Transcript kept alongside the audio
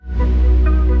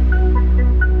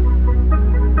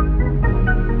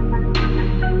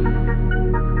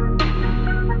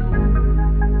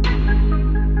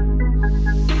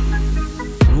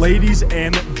Ladies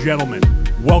and gentlemen,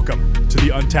 welcome to the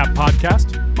Untapped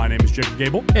Podcast. My name is Jacob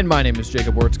Gabel. And my name is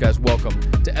Jacob Wurtz, guys. Welcome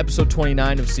to episode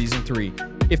 29 of season 3.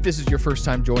 If this is your first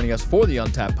time joining us for the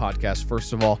Untapped Podcast,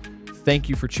 first of all, thank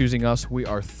you for choosing us. We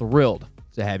are thrilled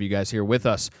to have you guys here with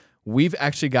us. We've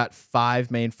actually got 5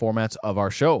 main formats of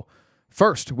our show.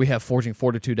 First, we have Forging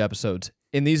Fortitude episodes.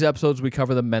 In these episodes, we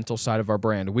cover the mental side of our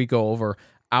brand. We go over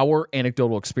our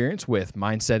anecdotal experience with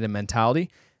mindset and mentality.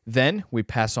 Then we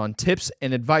pass on tips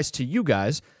and advice to you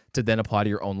guys to then apply to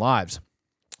your own lives.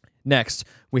 Next,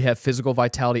 we have Physical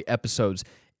Vitality episodes.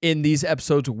 In these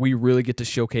episodes, we really get to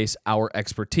showcase our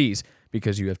expertise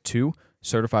because you have 2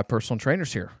 certified personal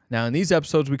trainers here. Now, in these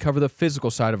episodes, we cover the physical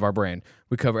side of our brand.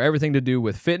 We cover everything to do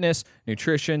with fitness,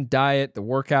 nutrition, diet, the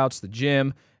workouts, the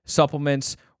gym,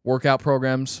 supplements, workout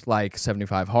programs like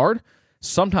 75 Hard.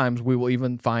 Sometimes we will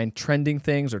even find trending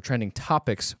things or trending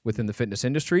topics within the fitness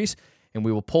industries, and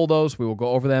we will pull those, we will go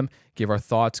over them, give our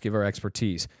thoughts, give our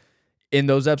expertise. In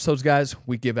those episodes, guys,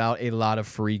 we give out a lot of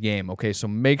free game, okay? So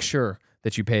make sure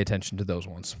that you pay attention to those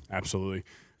ones. Absolutely.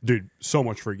 Dude, so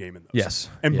much free game in those. Yes.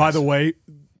 And yes. by the way,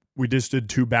 we just did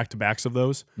 2 back-to-backs of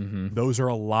those. Mm-hmm. Those are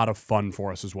a lot of fun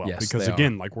for us as well. Yes, because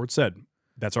again, like Wurt said,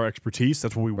 that's our expertise.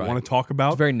 That's what we want to talk about.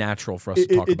 It's very natural for us to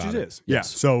talk about it. It is. Yes. Yeah.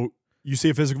 So you see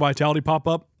a Physical Vitality pop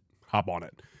up, hop on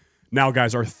it. Now,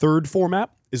 guys, our third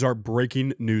format is our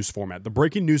breaking news format. The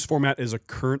breaking news format is a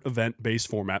current event-based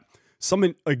format.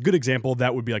 A good example of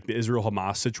that would be like the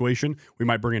Israel-Hamas situation. We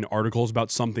might bring in articles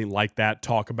about something like that,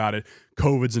 talk about it.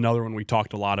 COVID's another one we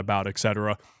talked a lot about,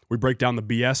 etc. We break down the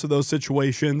BS of those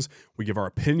situations. We give our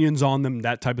opinions on them,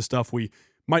 that type of stuff. We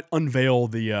might unveil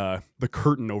the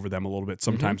curtain over them a little bit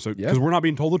sometimes, because we're not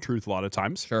being told the truth a lot of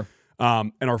times. Sure.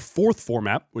 And our fourth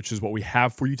format, which is what we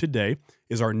have for you today,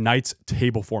 is our Knights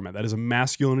Table format. That is a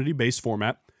masculinity-based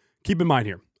format. Keep in mind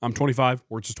here, I'm 25,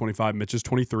 Wurtz is 25, Mitch is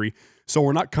 23. So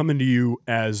we're not coming to you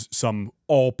as some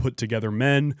all put together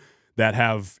men that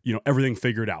have, everything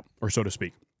figured out, or so to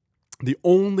speak. The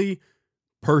only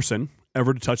person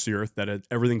ever to touch the earth that had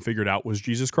everything figured out was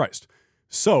Jesus Christ.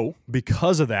 So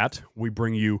because of that, we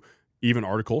bring you even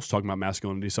articles talking about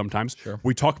masculinity sometimes. Sure.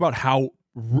 We talk about how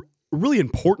really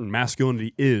important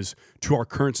masculinity is to our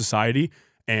current society.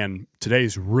 And today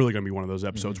is really going to be one of those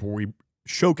episodes where we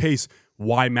showcase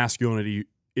why masculinity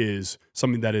is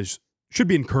something that should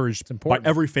be encouraged by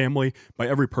every family, by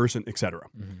every person, etc.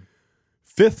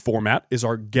 Fifth format is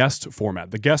our guest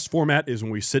format. The guest format is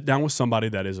when we sit down with somebody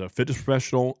that is a fitness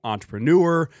professional,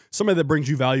 entrepreneur, somebody that brings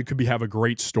you value. Could have a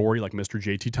great story like Mr.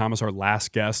 JT Thomas, our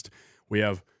last guest. We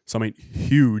have something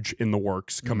huge in the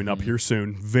works coming up here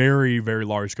soon. Very, very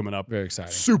large coming up. Very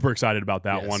exciting. Super excited about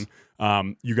that one.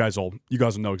 You guys will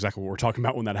know exactly what we're talking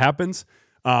about when that happens.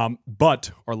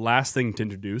 But our last thing to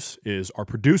introduce is our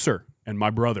producer and my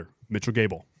brother, Mitchell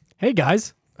Gabel. Hey,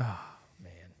 guys. Oh,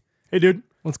 man. Hey, dude.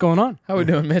 What's going on? How we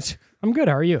doing, Mitch? I'm good.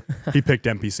 How are you? He picked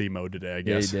NPC mode today, I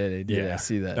guess. Yeah, he did. Yeah, I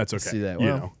see that. That's okay. I see that.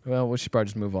 Well, Well, we should probably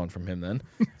just move on from him then.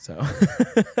 So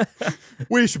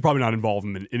we should probably not involve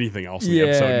him in anything else in the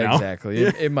episode now. Exactly.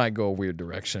 It might go a weird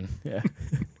direction. Yeah.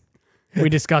 We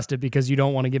discussed it because you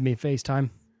don't want to give me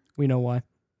FaceTime. We know why.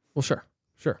 Well, sure.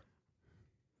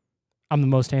 I'm the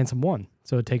most handsome one,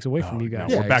 so it takes away from you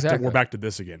guys. No, Yeah, we're back to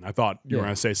this again. I thought you were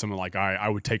going to say something like I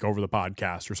would take over the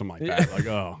podcast or something like that. Like,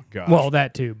 oh gosh. Well,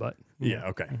 that too, but yeah,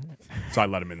 okay. So I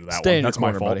let him into that Stay one. in That's your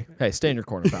corner, my fault. buddy. Hey, stay in your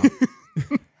corner, pal.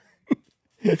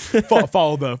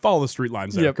 follow the street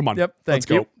lines there. Come on. Yep. Thank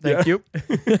you. Thank you.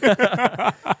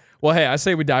 Well, hey, I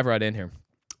say we dive right in here.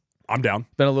 I'm down.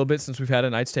 Been a little bit since we've had a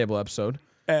Knights Table episode.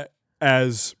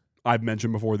 As I've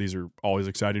mentioned before, these are always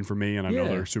exciting for me, and I know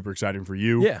they're super exciting for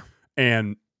you. Yeah.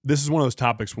 And this is one of those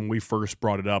topics when we first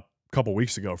brought it up a couple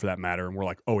weeks ago, for that matter, and we're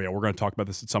like, oh yeah, we're going to talk about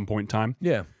this at some point in time.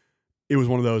 Yeah. It was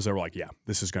one of those that were like, yeah,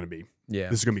 this is going to be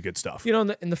good stuff.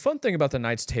 And the fun thing about the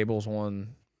Knights Tables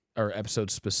episode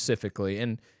specifically,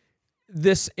 and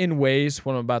this in ways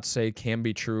what I'm about to say can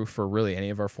be true for really any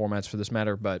of our formats for this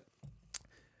matter, but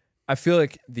I feel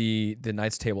like the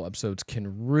Knights Table episodes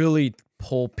can really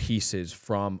pull pieces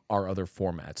from our other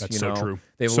formats. That's so true.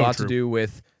 They have a lot to do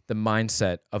with the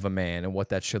mindset of a man and what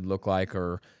that should look like,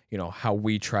 or how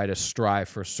we try to strive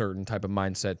for a certain type of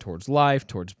mindset towards life,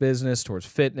 towards business, towards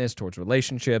fitness, towards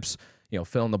relationships,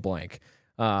 fill in the blank.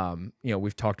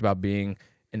 We've talked about being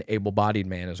an able-bodied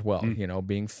man as well,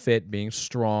 being fit, being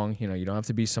strong. You don't have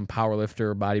to be some power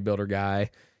lifter, bodybuilder guy,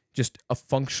 just a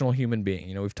functional human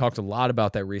being. We've talked a lot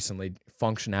about that recently,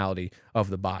 functionality of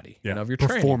the body, of your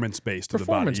training. Performance-based of the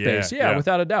body. Performance-based, yeah,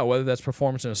 without a doubt, whether that's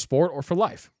performance in a sport or for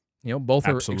life. Both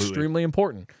are extremely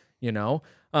important,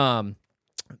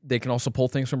 They can also pull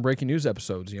things from breaking news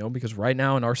episodes, because right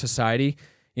now in our society,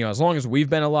 as long as we've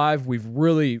been alive, we've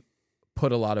really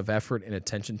put a lot of effort and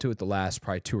attention to it the last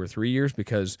probably 2 or 3 years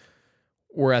because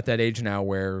we're at that age now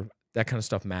where that kind of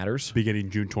stuff matters. Beginning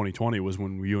June 2020 was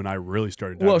when you and I really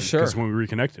started diving. Well, sure. Because when we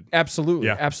reconnected. Absolutely.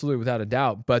 Yeah. Absolutely, without a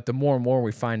doubt. But the more and more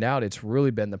we find out, it's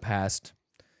really been the past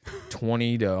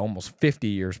 20 to almost 50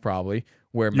 years probably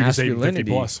where You could say masculinity,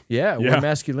 50 plus. where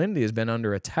masculinity has been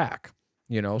under attack.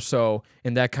 So,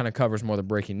 and that kind of covers more the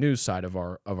breaking news side of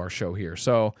our show here.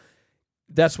 So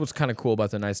that's what's kind of cool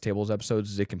about the Knights Tables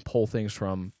episodes is it can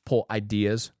pull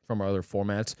ideas from our other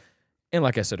formats. And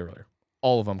like I said earlier,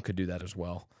 all of them could do that as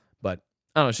well. But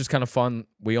I don't know, it's just kind of fun.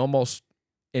 We almost,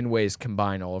 in ways,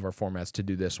 combine all of our formats to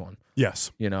do this one.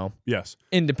 Yes. Yes.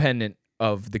 Independent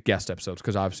of the guest episodes,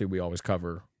 because obviously we always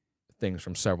cover things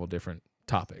from several different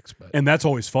topics. And that's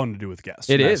always fun to do with guests.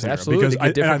 It is, absolutely. Because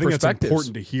I think it's perspectives.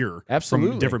 important to hear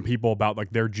from different people about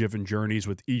like their different journeys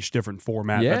with each different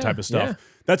format, that type of stuff. Yeah.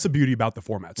 That's the beauty about the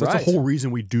formats. That's the whole reason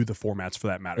we do the formats for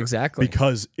that matter. Exactly.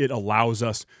 Because it allows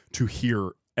us to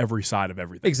hear every side of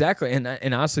everything. Exactly.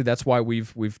 And honestly, that's why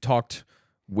we've talked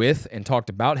with and talked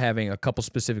about having a couple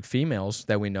specific females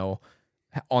that we know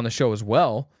on the show as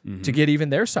well to get even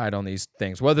their side on these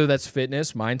things, whether that's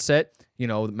fitness, mindset,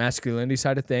 the masculinity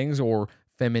side of things or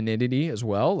femininity as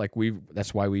well. Like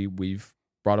that's why we've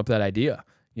brought up that idea,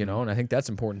 and I think that's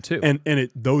important too. And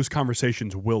those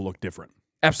conversations will look different.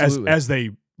 Absolutely. As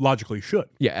they logically should.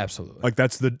 Yeah, absolutely. Like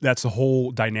that's the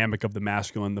whole dynamic of the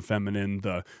masculine, the feminine,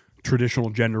 the traditional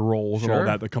gender roles and all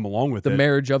that come along with the it.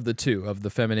 marriage of the two, of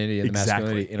the femininity and the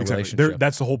masculinity in a relationship.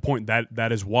 That's the whole point.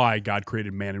 That is why God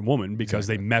created man and woman, because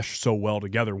they mesh so well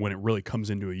together when it really comes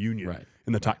into a union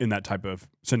in that type of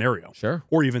scenario. Sure.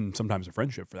 Or even sometimes a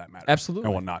friendship for that matter. Absolutely.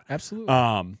 And whatnot.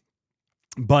 Absolutely.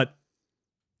 But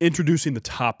introducing the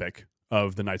topic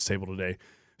of the Knights Table today.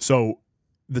 So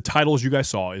the title, as you guys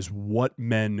saw, is what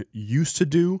men used to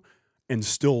do and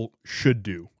still should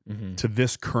do to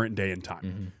this current day and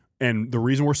time. And the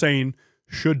reason we're saying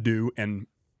should do and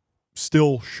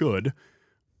still should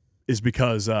is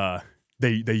because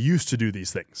they used to do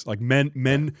these things. Like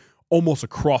men almost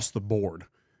across the board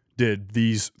did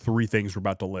these 3 things we're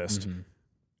about to list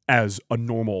as a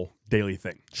normal daily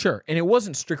thing. Sure. And it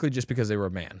wasn't strictly just because they were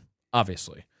a man,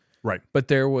 obviously. Right. But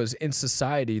there was, in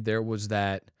society, there was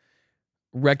that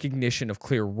recognition of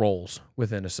clear roles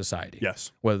within a society.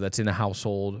 Yes. Whether that's in a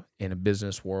household, in a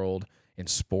business world, in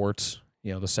sports,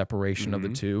 the separation of the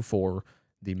two for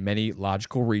the many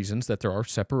logical reasons that there are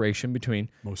separation between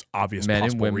most obvious men and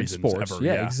possible women's reasons sports. ever.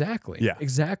 Yeah, exactly. Yeah.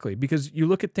 Exactly. Because you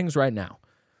look at things right now.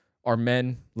 Are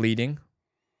men leading?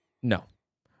 No.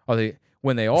 Are they,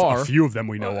 when they are? A few of them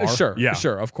we know are. Sure. Yeah.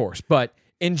 Sure, of course. But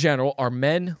in general, are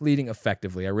men leading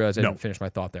effectively? I realize I didn't finish my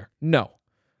thought there. No.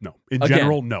 No. In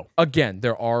general, no. Again,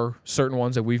 there are certain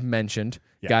ones that we've mentioned,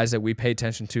 guys that we pay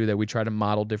attention to, that we try to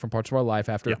model different parts of our life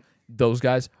after. Yeah. Those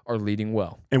guys are leading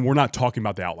well. And we're not talking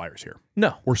about the outliers here.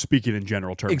 No. We're speaking in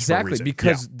general terms. Exactly,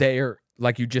 because they're,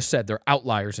 like you just said, they're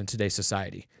outliers in today's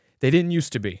society. They didn't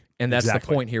used to be. And that's the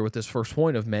point here with this first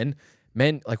point of men.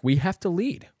 Men, like, we have to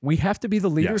lead. We have to be the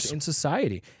leaders in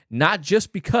society. Not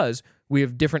just because we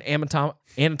have different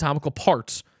anatomical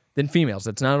parts than females.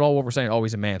 That's not at all what we're saying. Oh,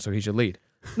 he's a man, so he should lead.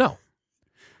 No.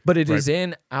 But it is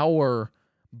in our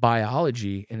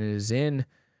biology, and it is in,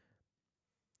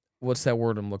 what's that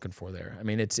word I'm looking for there? I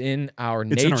mean, it's in our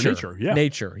nature. It's in our nature, yeah.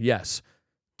 Nature, yes.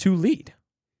 To lead.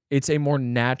 It's a more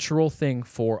natural thing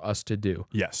for us to do.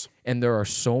 Yes. And there are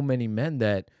so many men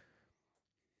that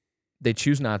they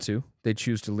choose not to. They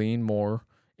choose to lean more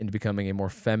into becoming a more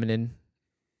feminine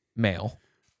male.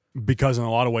 Because in a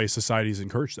lot of ways, society's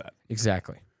encouraged that.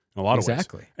 Exactly. In a lot of ways.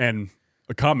 Exactly. And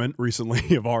a comment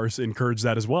recently of ours encouraged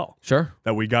that as well. Sure.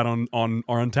 That we got on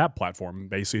our Untapped platform,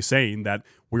 basically saying that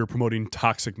we were promoting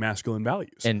toxic masculine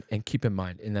values. And keep in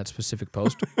mind, in that specific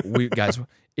post,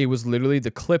 it was literally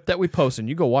the clip that we posted. And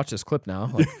you go watch this clip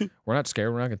now. Like, we're not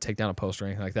scared. We're not going to take down a post or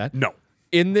anything like that. No.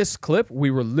 In this clip, we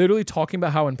were literally talking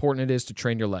about how important it is to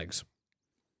train your legs.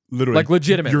 Literally. Like,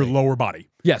 legitimately. Your lower body.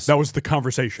 Yes. That was the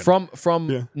conversation.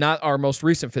 From not our most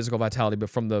recent physical vitality, but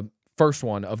from the first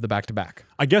one of the back-to-back.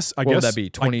 I guess what would that be?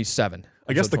 27.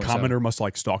 I guess the 27. commenter must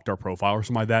like stalked our profile or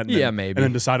something like that. And maybe. And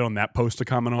then decided on that post to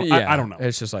comment on. Yeah, I don't know.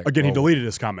 It's just like, again, he deleted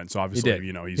his comment, so obviously,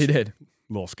 he did.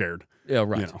 a little scared. Yeah,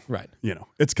 right. Right.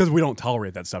 It's because we don't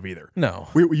tolerate that stuff either. No.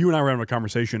 You and I were having a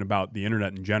conversation about the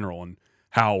internet in general and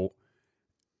how.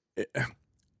 I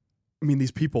mean,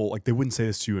 these people, like, they wouldn't say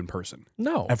this to you in person.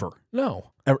 No. Ever.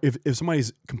 No. If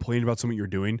somebody's complaining about something you're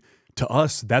doing, to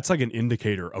us, that's like an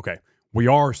indicator. Okay, we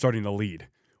are starting to lead.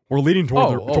 We're leading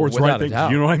towards the right things.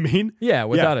 You know what I mean? Yeah,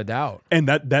 without a doubt. And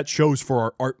that shows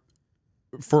for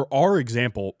our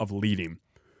example of leading.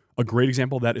 A great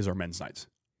example of that is our men's nights.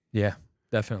 Yeah,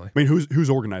 definitely. I mean, who's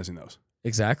organizing those?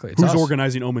 Exactly. It's Who's us.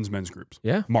 organizing Omen's men's groups?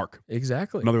 Yeah. Mark,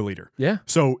 Exactly. another leader. Yeah.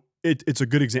 So it's a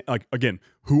good example. Like, again,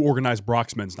 who organized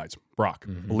Brock's men's nights? Brock,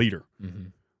 a leader.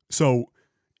 So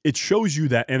it shows you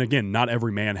that, and again, not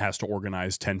every man has to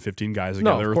organize 10, 15 guys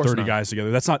together or 30 guys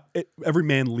together. That's not, every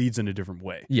man leads in a different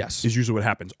way. Yes. Is usually what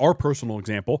happens. Our personal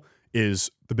example is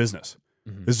the business.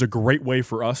 This is a great way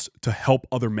for us to help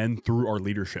other men through our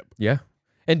leadership. Yeah.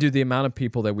 And dude, the amount of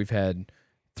people that we've had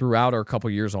throughout our couple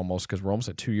years almost, because we're almost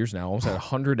at 2 years now, almost at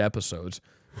 100 episodes,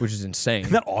 which is insane.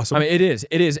 Isn't that awesome? I mean, it is.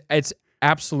 It's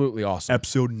absolutely awesome.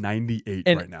 Episode 98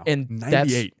 right now. And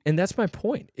 98. That's my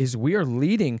point, is we are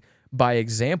leading by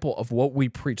example of what we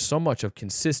preach so much of: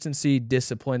 consistency,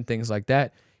 discipline, things like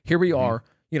that. Here we are,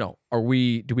 do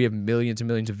we have millions and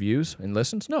millions of views and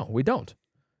listens? No, we don't.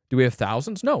 Do we have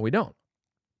thousands? No, we don't.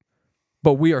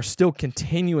 But we are still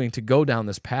continuing to go down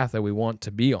this path that we want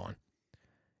to be on.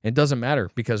 It doesn't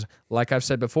matter because, like I've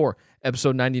said before,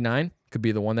 episode 99 could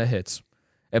be the one that hits.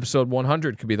 Episode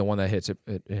 100 could be the one that hits.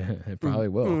 It probably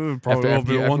will.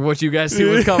 After what you guys see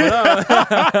what's coming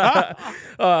up.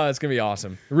 It's going to be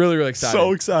awesome. Really, really excited.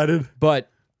 So excited.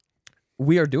 But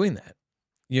we are doing that,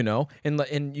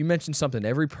 And you mentioned something.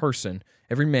 Every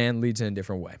man leads in a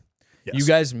different way. Yes. You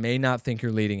guys may not think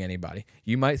you're leading anybody.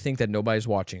 You might think that nobody's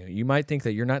watching you. You might think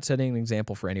that you're not setting an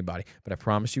example for anybody. But I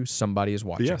promise you, somebody is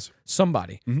watching. Yes.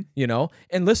 Somebody,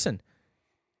 And listen,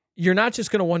 you're not just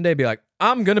going to one day be like,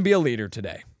 I'm going to be a leader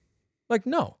today. Like,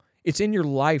 no. It's in your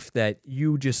life that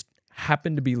you just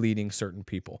happen to be leading certain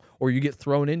people. Or you get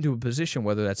thrown into a position,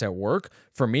 whether that's at work.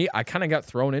 For me, I kind of got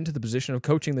thrown into the position of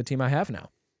coaching the team I have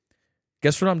now.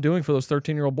 Guess what I'm doing for those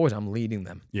 13-year-old boys? I'm leading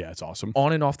them. Yeah, it's awesome.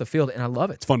 On and off the field, and I love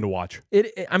it. It's fun to watch.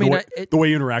 The way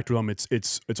you interact with them,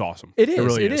 it's awesome. It is. It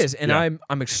really is. And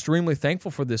I'm extremely thankful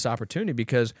for this opportunity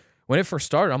because when it first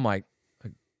started, I'm like,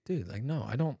 dude, no,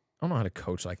 I don't know how to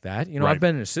coach like that. Right. I've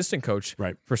been an assistant coach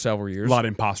for several years. A lot of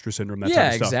imposter syndrome, that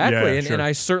type of stuff. Exactly. Yeah, and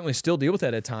I certainly still deal with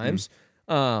that at times.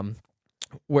 Because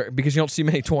you don't see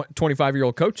many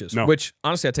 25-year-old coaches, which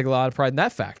honestly, I take a lot of pride in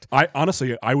that fact. I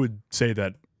would say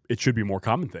that it should be a more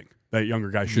common thing that younger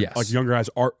guys should, like younger guys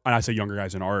are, and I say younger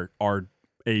guys in our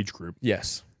age group.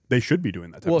 Yes. They should be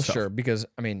doing that type of stuff. Well, sure, because,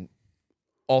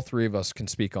 all three of us can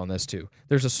speak on this too.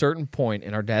 There's a certain point,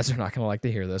 and our dads are not going to like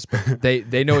to hear this, but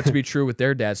they know it to be true with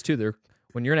their dads too.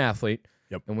 When you're an athlete,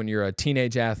 and when you're a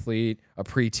teenage athlete, a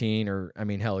preteen, or,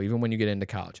 hell, even when you get into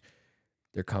college,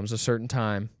 there comes a certain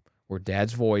time where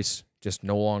dad's voice just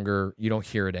no longer, you don't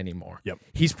hear it anymore. Yep.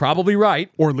 He's probably right.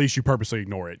 Or at least you purposely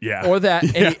ignore it. Yeah. Or that,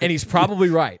 and he's probably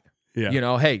right.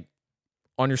 Yeah. Hey,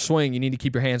 on your swing, you need to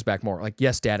keep your hands back more. Like,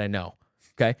 yes, Dad, I know.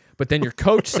 Okay. But then your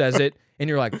coach says it, and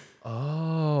you're like,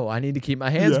 oh, I need to keep my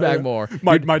hands back more.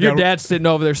 Your dad's sitting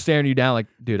over there staring you down like,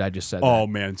 dude, I just said that. Oh,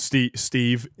 man.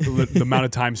 Steve, the amount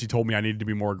of times he told me I needed to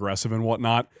be more aggressive and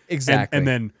whatnot. Exactly. And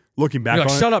then looking back on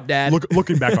it. Shut up, Dad.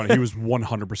 Looking back on it, he was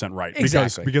 100% right.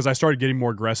 Exactly. Because I started getting more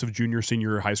aggressive junior,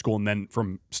 senior high school, and then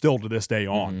from still to this day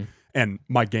on. And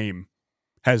my game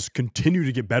has continued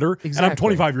to get better. Exactly. And I'm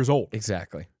 25 years old.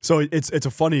 Exactly. So it's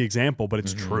a funny example, but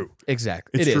it's true.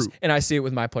 Exactly. It is. And I see it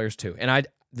with my players too. And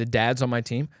the dads on my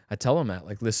team, I tell them that,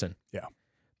 like, listen,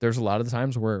 there's a lot of the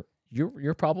times where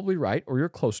you're probably right or you're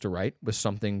close to right with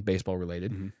something baseball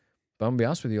related. But I'm going to be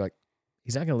honest with you, like,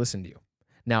 he's not going to listen to you.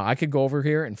 Now, I could go over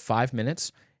here in 5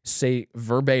 minutes, say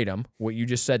verbatim what you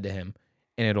just said to him,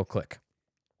 and it'll click.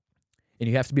 And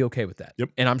you have to be okay with that. Yep.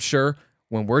 And I'm sure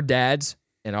when we're dads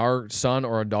and our son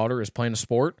or our daughter is playing a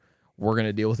sport, we're going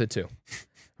to deal with it too.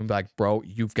 I'm like, bro,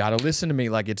 you've got to listen to me.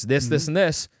 Like, it's this, this, and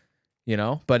this,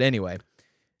 But anyway,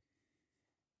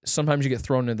 sometimes you get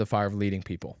thrown into the fire of leading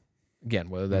people. Again,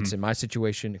 whether that's in my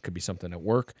situation, it could be something at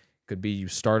work. Could be you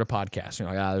start a podcast. You're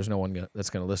like, there's no one that's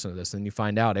going to listen to this. And you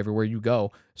find out everywhere you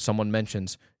go, someone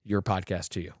mentions your podcast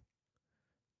to you.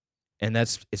 And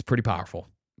it's pretty powerful.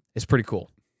 It's pretty cool.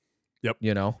 Yep.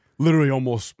 Literally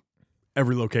almost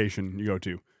every location you go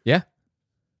to. Yeah.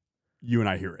 You and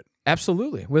I hear it.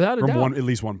 Absolutely. Without a doubt. From at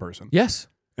least one person. Yes.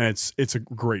 And it's a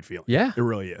great feeling. Yeah. It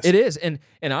really is. It is. And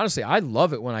honestly, I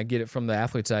love it when I get it from the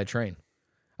athletes that I train.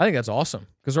 I think that's awesome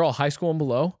because they're all high school and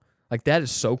below. Like, that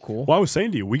is so cool. Well, I was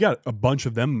saying to you, we got a bunch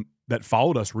of them that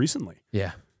followed us recently.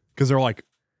 Yeah. Because they're like,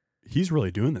 he's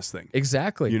really doing this thing.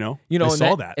 Exactly. They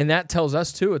saw that. And that tells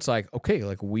us, too, it's like, okay,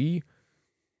 like, we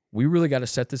really got to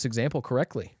set this example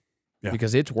correctly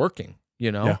because it's working,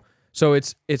 Yeah. So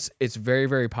it's very,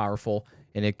 very powerful,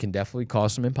 and it can definitely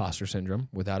cause some imposter syndrome,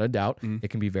 without a doubt.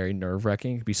 It can be very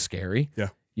nerve-wracking. It can be scary. Yeah.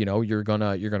 You're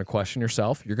gonna question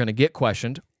yourself. You're gonna get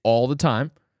questioned all the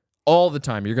time. all the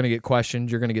time. You're going to get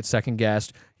questioned. You're going to get second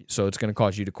guessed. So it's going to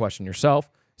cause you to question yourself,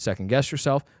 second guess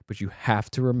yourself, but you have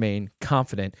to remain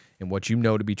confident in what you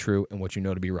know to be true and what you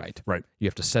know to be right. Right. You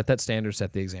have to set that standard,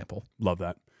 set the example. Love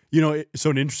that. So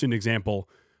an interesting example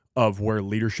of where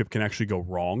leadership can actually go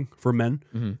wrong for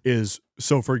men is,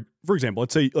 so for example,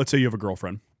 let's say you have a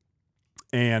girlfriend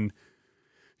and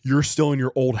you're still in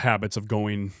your old habits of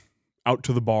going out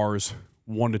to the bars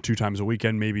 1 to 2 times a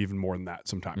weekend, maybe even more than that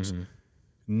sometimes.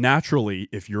 Naturally,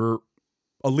 if you're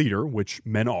a leader, which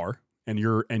men are, and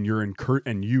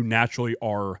you naturally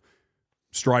are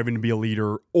striving to be a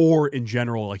leader, or in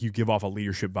general, like you give off a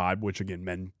leadership vibe, which again,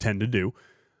 men tend to do,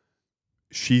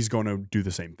 she's going to do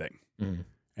the same thing.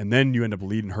 And then you end up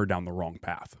leading her down the wrong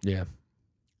path. Yeah.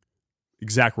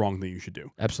 Exact wrong thing you should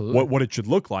do. Absolutely. What it should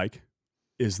look like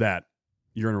is that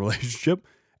you're in a relationship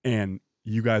and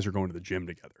you guys are going to the gym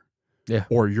together. Yeah.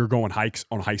 Or you're going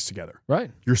on hikes together.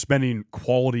 Right. You're spending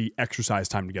quality exercise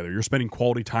time together. You're spending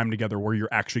quality time together where you're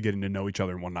actually getting to know each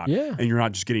other and whatnot. Yeah. And you're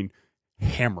not just getting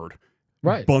hammered,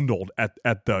 right, bundled at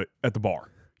the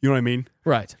bar. You know what I mean?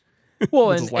 Right.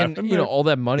 Well, Just and laughing you know, there. all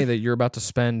that money that you're about to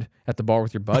spend at the bar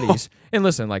with your buddies. And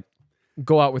listen, like,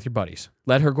 go out with your buddies.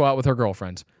 Let her go out with her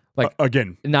girlfriends. Like,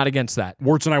 again, not against that.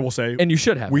 Wurtz and I will say, And you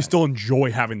should have we that, still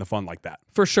enjoy having the fun like that.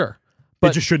 for sure. It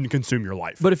But just shouldn't consume your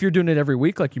life. But if you're doing it every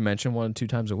week, like you mentioned, 1 to 2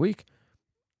 times a week,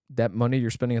 that money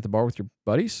you're spending at the bar with your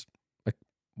buddies, like,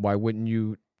 why wouldn't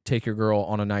you take your girl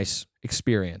on a nice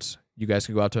experience? You guys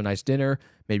could go out to a nice dinner.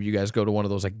 Maybe you guys go to one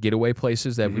of those like getaway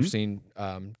places that we've seen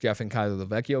Jeff and Kyler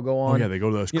Lavecchio go on. Oh yeah, they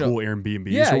go to those cool Airbnbs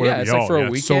Yeah, or whatever. yeah. It's like for a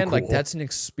it's weekend. so Like, cool. that's an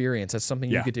experience. That's something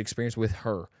you Yeah. get to experience with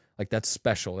her. Like, that's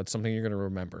special. That's something you're going to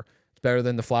remember. It's better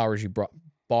than the flowers you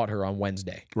bought her on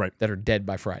Wednesday, right, that are dead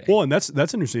by Friday. Well, and that's an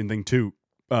interesting thing too.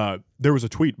 There was a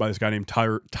tweet by this guy named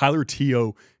Tyler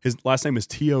T.O. His last name is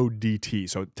T-O-D-T.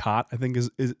 So Tot, I think is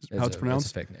how it's pronounced.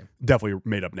 It's a fake name. Definitely a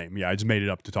made up name. Yeah, I just made it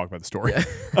up to talk about the story.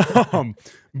 Yeah.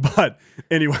 But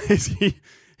anyways,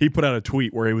 he put out a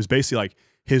tweet where it was basically like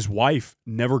his wife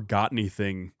never got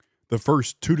anything the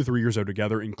first 2 to 3 years they were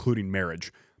together, including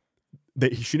marriage.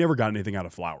 She never got anything out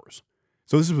of flowers.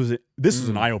 So this was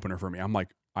an eye opener for me. I'm like,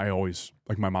 my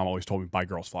mom always told me, buy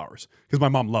girls flowers, because my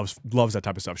mom loves that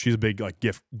type of stuff. She's a big like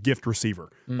gift receiver.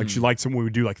 Like, she likes when we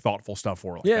would do like thoughtful stuff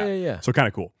for her. Like that. Yeah. So kind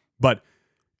of cool. But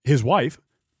his wife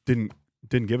didn't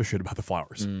give a shit about the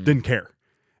flowers. Didn't care.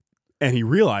 And he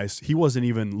realized he wasn't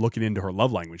even looking into her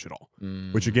love language at all.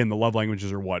 Which again, the love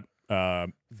languages are what?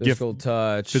 Physical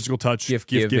touch, gift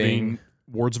giving,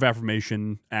 words of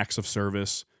affirmation, acts of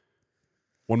service.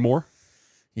 One more?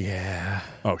 Yeah.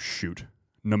 Oh shoot.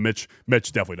 No, Mitch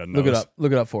definitely doesn't know.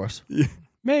 Look it up for us.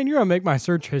 Man, you're gonna make my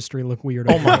search history look weird.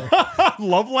 Oh my!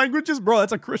 Love languages, bro.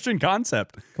 That's a Christian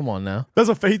concept. Come on now. That's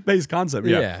a faith-based concept.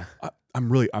 Yeah. Yeah. I'm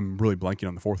really blanking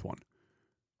on the fourth one.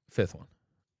 Fifth one.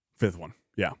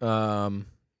 Yeah.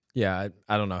 Yeah.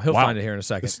 I don't know. He'll Wow. find it here in a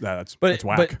second. That's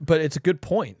whack. But it's a good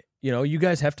point. You know, you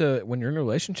guys have to, when you're in a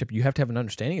relationship, you have to have an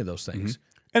understanding of those things.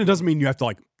 And it doesn't mean you have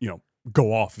to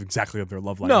go off exactly of their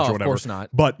love language No, or of whatever. course not.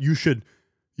 But you should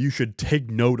take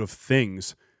note of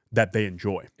things that they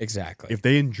enjoy. Exactly. If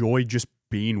they enjoy just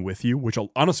being with you, which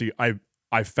honestly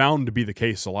I found to be the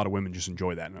case, a lot of women just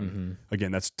enjoy that. And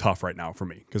again, that's tough right now for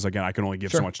me, because again, I can only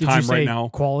give so much Did time you say right now.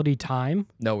 quality time?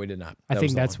 No, we did not. I That think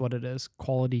was the that's one. what it is.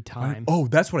 Quality time. Oh,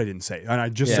 that's what I didn't say. And I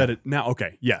just said it now.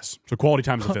 Okay, yes. So quality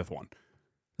time is the fifth one.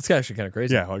 That's actually kind of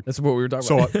crazy. Yeah, like- that's what we were talking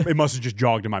So about. it must have just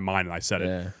jogged in my mind and I said it.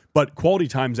 Yeah. But quality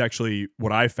time is actually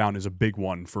what I found is a big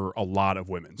one for a lot of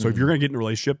women. So if you're going to get in a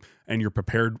relationship and you're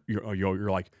prepared,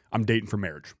 you're like, I'm dating for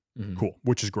marriage. Cool,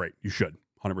 which is great. You should,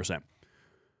 100%.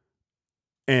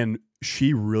 And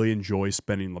she really enjoys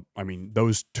spending,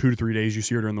 those 2 to 3 days you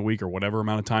see her during the week or whatever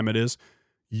amount of time it is,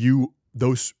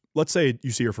 let's say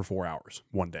you see her for 4 hours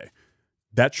one day.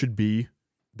 That should be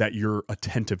that you're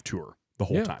attentive to her the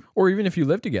whole time. Or even if you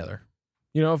live together.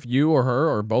 You know, if you or her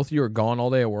or both of you are gone all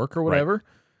day at work or whatever,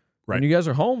 Right. when you guys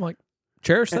are home, like,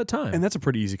 cherish that time. And that's a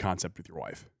pretty easy concept with your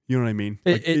wife. You know what I mean?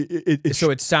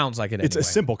 So it sounds like it It's anyway. a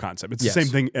simple concept. It's Yes. the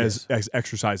same thing as Yes.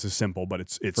 exercise is simple, but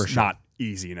it's For sure. not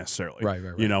easy necessarily. Right.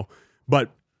 You know,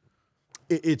 but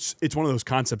it's one of those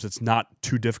concepts that's not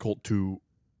too difficult to,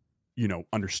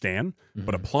 understand,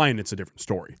 but applying it's a different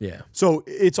story. Yeah. So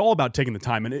it's all about taking the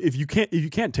time. And if you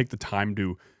can't take the time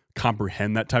to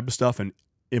comprehend that type of stuff and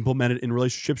implement it in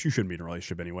relationships, you shouldn't be in a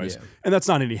relationship anyways. Yeah. And that's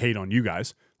not any hate on you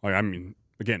guys.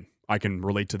 Again, I can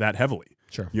relate to that heavily.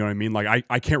 Sure. You know what I mean? Like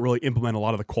I can't really implement a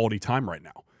lot of the quality time right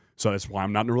now. So that's why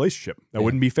I'm not in a relationship. That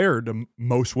wouldn't be fair to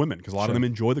most women, because a lot of them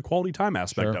enjoy the quality time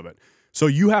aspect of it. So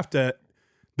you have to,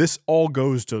 this all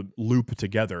goes to loop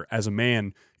together. As a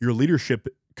man, your leadership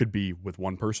could be with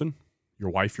one person, your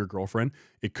wife, your girlfriend.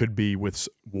 It could be with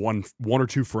one or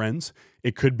two friends.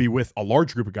 It could be with a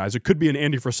large group of guys. It could be an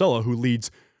Andy Frisella who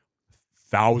leads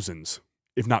thousands,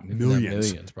 if not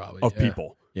millions probably, of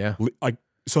people. Yeah. Like,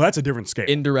 so that's a different scale.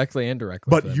 Indirectly.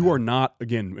 But you are not,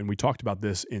 again, and we talked about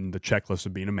this in the checklist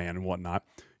of being a man and whatnot,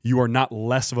 you are not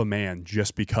less of a man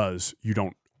just because you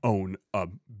don't own a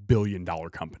billion-dollar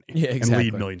company and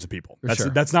lead millions of people.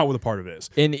 That's not what the part of it is.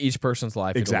 In each person's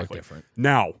life, it'll look different.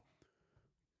 Now,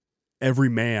 every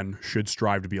man should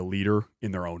strive to be a leader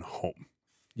in their own home.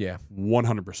 Yeah.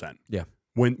 100%. Yeah.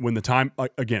 When the time,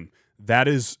 again, that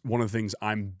is one of the things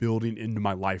I'm building into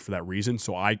my life for that reason.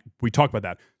 So we talk about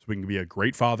that. So we can be a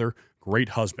great father, great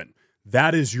husband.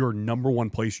 That is your number one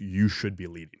place you should be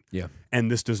leading. Yeah. And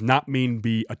this does not mean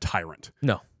be a tyrant.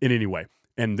 No. In any way.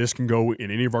 And this can go in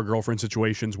any of our girlfriend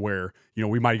situations where,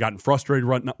 we might have gotten frustrated,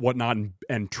 whatnot,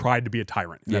 and tried to be a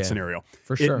tyrant in that scenario.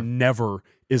 For sure. It never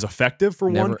is effective for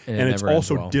one, and it's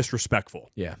also disrespectful.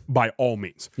 Yeah. By all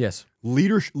means. Yes.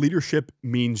 Leadership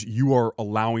means you are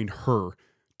allowing her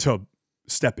to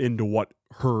step into what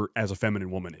her as a feminine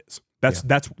woman is.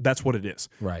 That's what it is.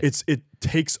 Right. It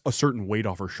takes a certain weight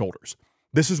off her shoulders.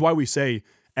 This is why we say,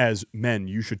 as men,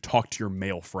 you should talk to your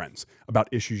male friends about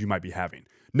issues you might be having.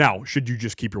 Now, should you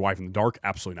just keep your wife in the dark?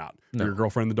 Absolutely not. No. Or your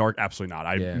girlfriend in the dark? Absolutely not.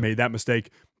 I made that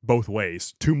mistake both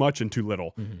ways, too much and too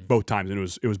little, both times, and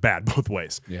it was bad both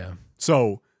ways. Yeah.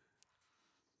 So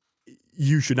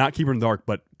you should not keep her in the dark,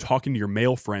 but talking to your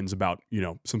male friends about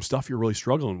some stuff you're really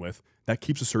struggling with, that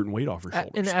keeps a certain weight off your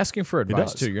shoulders. And asking for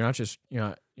advice too. You're not just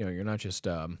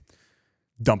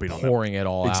dumping on pouring it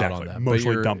all out on them.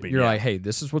 Emotionally dumping. You're like, hey,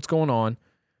 this is what's going on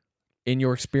in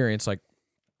your experience. Like,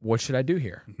 what should I do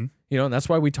here? And that's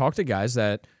why we talk to guys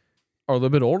that are a little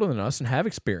bit older than us and have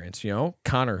experience.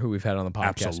 Connor, who we've had on the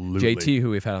podcast, Absolutely. JT, who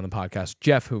we've had on the podcast,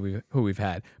 Jeff, who we've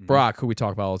had, Brock, who we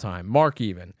talk about all the time, Mark,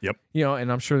 even. Yep.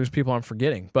 And I'm sure there's people I'm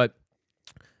forgetting, but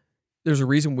there's a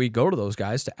reason we go to those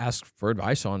guys to ask for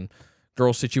advice on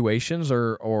girl situations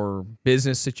or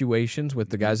business situations with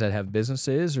the guys that have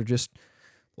businesses or just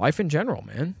life in general,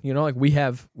 man. Like we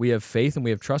have faith and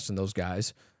we have trust in those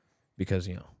guys because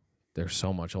they're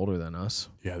so much older than us.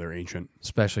 Yeah, they're ancient.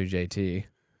 Especially JT.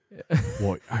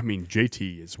 Well, I mean,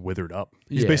 JT is withered up.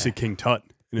 He's basically King Tut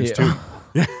in his tomb.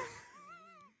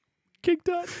 King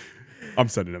Tut. I'm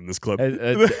sending him this clip.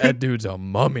 That dude's a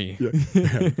mummy.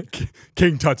 Yeah.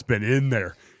 King Tut's been in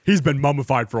there. He's been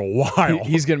mummified for a while.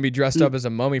 He's going to be dressed up as a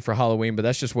mummy for Halloween, but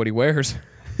that's just what he wears.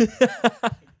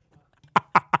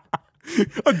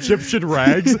 Egyptian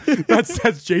rags. That's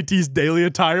JT's daily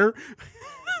attire.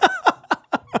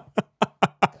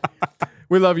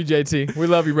 We love you, JT. We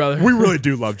love you, brother. We really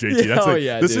do love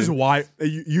JT. This dude. is why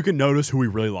you can notice who we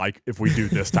really like if we do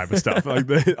this type of stuff. Like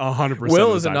 100%.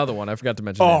 Will is another one. I forgot to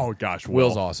mention. Oh gosh,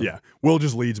 Will's awesome. Yeah, Will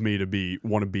just leads me to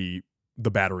want to be the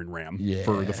battering ram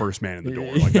for the first man in the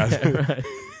door. Like right.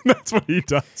 That's what he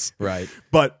does. Right.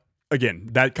 But again,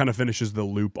 that kind of finishes the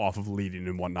loop off of leading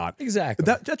and whatnot. Exactly.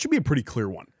 That should be a pretty clear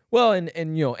one. Well, and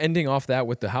ending off that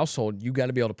with the household, you got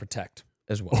to be able to protect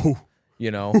as well.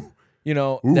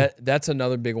 That's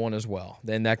another big one as well.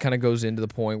 And that kind of goes into the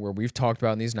point where we've talked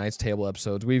about in these Knights Table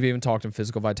episodes. We've even talked in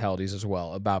Physical Vitalities as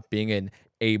well about being an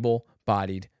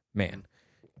able-bodied man,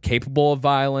 capable of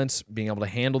violence, being able to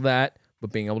handle that,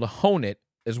 but being able to hone it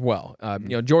as well.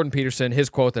 Jordan Peterson, his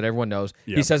quote that everyone knows,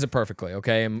 he says it perfectly.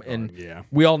 Okay, and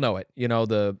we all know it.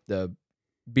 The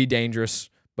be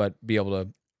dangerous, but be able to.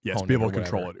 Yes, be able to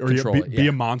control it. Or be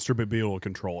a monster, but be able to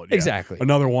control it. Yeah. Exactly.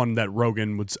 Another one that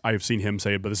Rogan I've seen him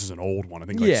say it, but this is an old one. I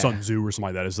think like Sun Tzu or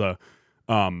something like that is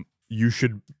you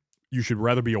should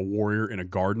rather be a warrior in a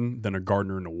garden than a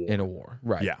gardener in a war. In a war.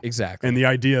 Right. Yeah. Exactly. And the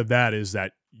idea of that is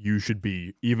that you should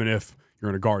be, even if you're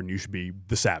in a garden, you should be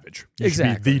the savage. You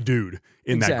should be the dude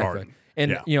in that garden.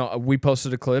 And we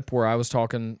posted a clip where I was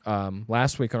talking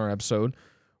last week on our episode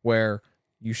where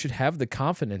you should have the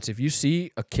confidence. If you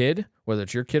see a kid, whether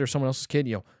it's your kid or someone else's kid,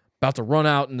 about to run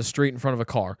out in the street in front of a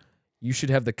car, you should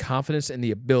have the confidence and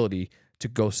the ability to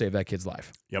go save that kid's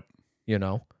life. Yep.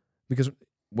 Because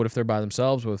what if they're by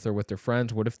themselves? What if they're with their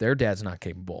friends? What if their dad's not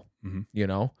capable?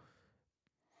 Mm-hmm.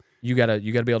 You gotta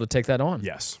be able to take that on.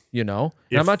 Yes. And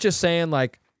I'm not just saying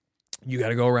like you got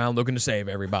to go around looking to save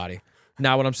everybody.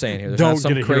 Not what I'm saying here. There's don't not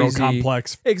some get a crazy hero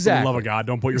complex. Exactly. For the love of God,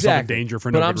 don't put yourself in danger for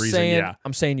no good reason.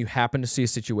 I'm saying you happen to see a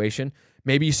situation.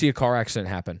 Maybe you see a car accident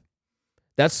happen.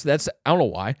 That's I don't know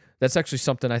why. That's actually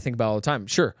something I think about all the time.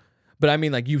 Sure, but I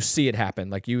mean, like you see it happen.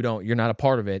 Like you're not a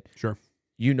part of it. Sure.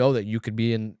 You know that you could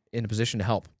be in a position to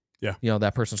help. Yeah.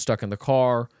 That person's stuck in the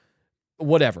car,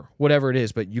 whatever it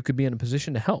is, but you could be in a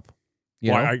position to help.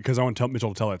 You know? Because I want to tell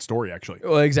Mitchell to tell that story actually.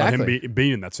 Well, exactly. Him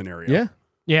being in that scenario. Yeah.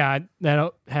 Yeah,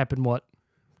 that happened, a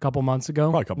couple months ago?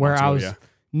 Probably a couple where months I ago, was yeah.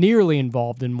 nearly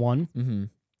involved in one.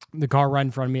 Mm-hmm. The car right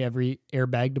in front of me, every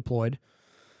airbag deployed.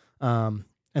 And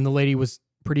the lady was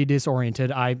pretty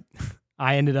disoriented. I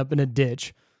ended up in a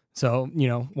ditch. So,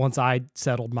 once I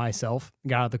settled myself,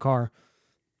 got out of the car,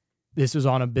 this was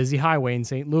on a busy highway in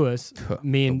St. Louis.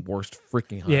 Me and the worst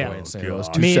freaking highway in St. Louis,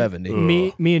 God.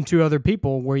 270. me and two other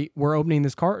people were opening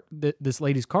this this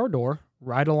lady's car door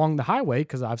right along the highway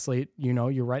because obviously,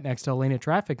 you're right next to a lane of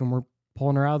traffic, and we're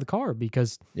pulling her out of the car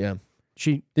because Didn't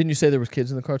you say there was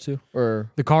kids in the car too? Or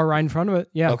the car right in front of it?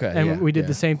 Yeah. Okay. And yeah, we did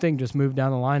the same thing, just moved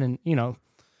down the line, and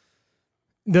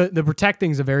the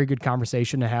protecting is a very good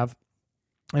conversation to have.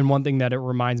 And one thing that it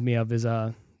reminds me of is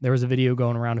there was a video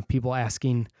going around of people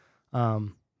asking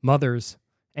mothers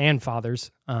and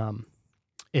fathers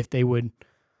if they would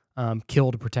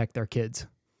kill to protect their kids.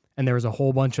 And there was a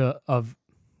whole bunch of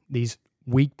these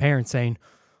weak parents saying,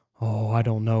 "Oh, I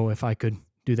don't know if I could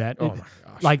do that." Oh my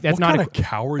gosh. Like that's What not kind of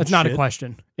coward that's not a shit?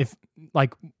 question. If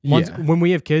when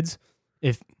we have kids,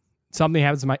 if something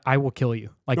happens to I will kill you.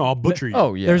 Like No, I'll butcher you.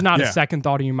 Oh yeah. there's not Yeah. a second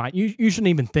thought in your mind. You shouldn't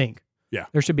even think. Yeah.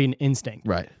 There should be an instinct.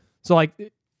 right. So like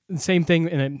the same thing,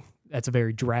 and that's a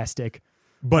very drastic.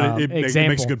 But it makes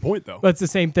example. a good point, though. But it's the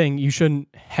same thing. You shouldn't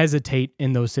hesitate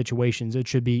in those situations. It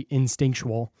should be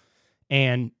instinctual,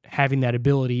 and having that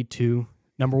ability to,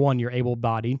 number one, you're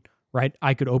able-bodied, right?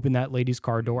 I could open that lady's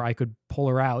car door. I could pull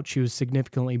her out. She was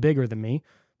significantly bigger than me,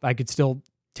 but I could still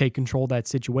take control of that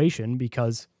situation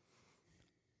because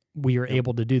we are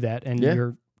able to do that, and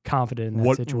you're confident in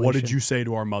that situation. What did you say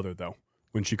to our mother, though,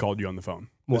 when she called you on the phone?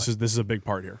 What? This is a big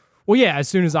part here. Well, yeah, as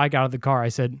soon as I got out of the car, I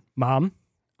said, "Mom,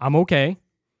 I'm okay.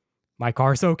 My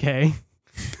car's okay.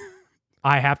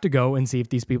 I have to go and see if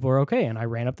these people are okay." And I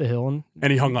ran up the hill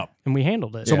And he hung up. and we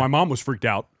handled it. So my mom was freaked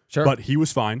out, Sure. but he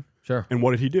was fine. Sure. And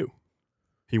what did he do?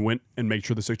 He went and made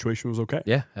sure the situation was okay.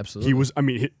 Yeah, absolutely. He was,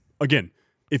 again,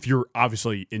 if you're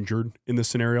obviously injured in this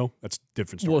scenario, that's a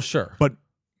different story. Well, sure. But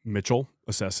Mitchell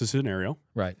assessed the scenario,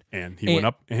 Right. and he went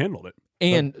up and handled it.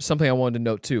 And something I wanted to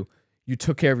note too, you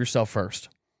took care of yourself first.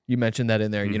 You mentioned that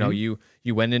in there. You know, you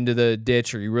went into the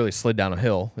ditch, or you really slid down a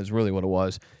hill is really what it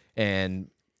was, and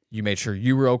you made sure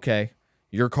you were okay.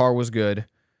 Your car was good.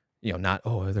 Not,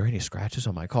 oh, are there any scratches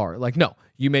on my car? Like, no,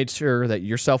 you made sure that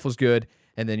yourself was good,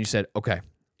 and then you said, okay,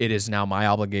 it is now my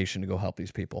obligation to go help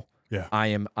these people. Yeah. I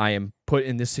am put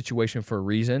in this situation for a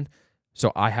reason,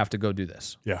 so I have to go do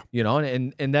this. Yeah.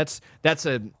 And that's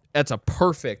a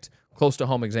perfect close to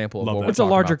home example of Love what that. we're It's a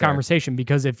talking larger about there. conversation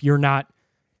because if you're not,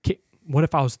 what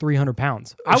if I was 300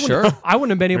 pounds? I Sure. wouldn't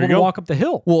have been able you to go. walk up the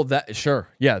hill Well,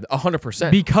 yeah,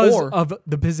 100%. because Or- of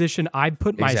the position I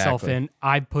put myself Exactly. in.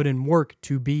 I put in work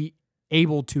to be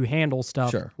able to handle stuff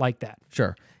Sure. like that.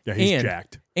 Sure. Yeah, he's and,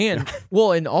 jacked. And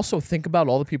and also think about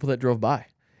all the people that drove by.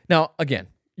 Now, again,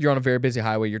 you're on a very busy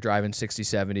highway. You're driving 60,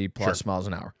 70 plus miles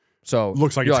an hour. So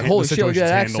Looks like you're it's like, holy the shit, look at situation's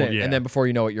that handled, accident. yeah. And then before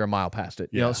you know it, you're a mile past it.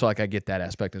 You know, Yeah. so like I get that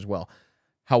aspect as well.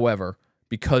 However,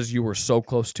 because you were so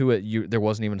close to it, there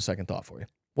wasn't even a second thought for you.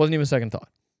 Wasn't even a second thought.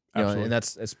 Absolutely. And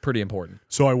that's pretty important.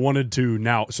 So I wanted to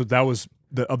now. So that was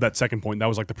of that second point. That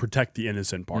was like the protect the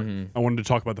innocent part. I wanted to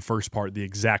talk about the first part, the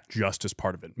exact justice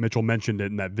part of it. Mitchell mentioned it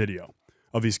in that video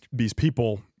of these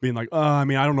people being like, I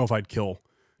don't know if I'd kill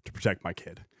to protect my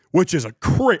kid, which is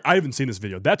I haven't seen this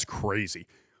video. That's crazy.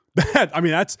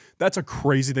 That's a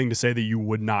crazy thing to say, that you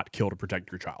would not kill to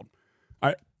protect your child.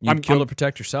 You kill to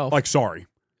protect yourself. Like, sorry.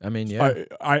 I mean, yeah.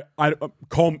 I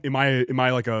call. Am I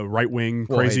like a right wing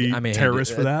crazy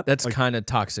terrorist for that? That's Like, kind of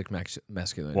toxic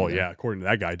masculinity. well, there. yeah. According to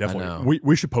that guy, know. definitely.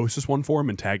 We should post this one for him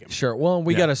and tag him. Sure. Well,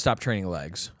 we Yeah. got to stop training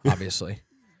legs, obviously.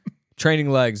 Training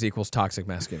legs equals toxic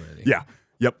masculinity. Yeah.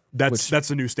 Yep. That's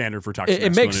the new standard for toxic It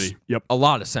masculinity. makes Yep. a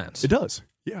lot of sense It does.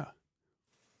 Yeah.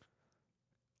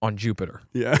 on Jupiter.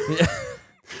 Yeah.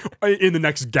 In the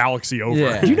next galaxy over.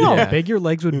 Yeah. Do you know Yeah. how big your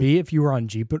legs would be if you were on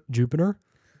Jupiter?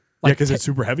 Yeah, because it's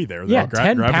super heavy there. Yeah, The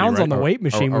 10 gravity, pounds right? on the weight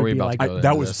machine are would we be about like to go That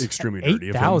into was this? extremely dirty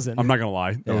of him. 8,000. I'm not gonna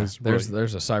lie. That Yeah, was there's really, a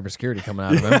cybersecurity coming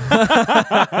out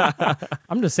of him.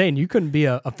 I'm just saying, you couldn't be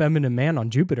a feminine man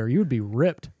on Jupiter. You would be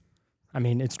ripped. I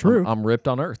mean, it's true. I'm ripped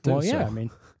on Earth. Too, well, yeah, so. I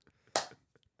mean,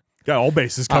 got all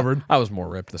bases covered. I was more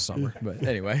ripped this summer, but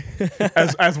anyway.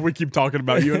 as we keep talking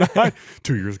about you and I.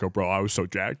 2 years ago, bro, I was so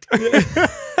jacked.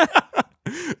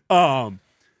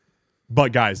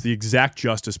 But guys, the exact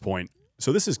justice point.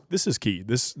 So this is key.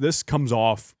 This comes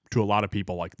off to a lot of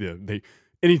people like they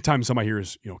anytime somebody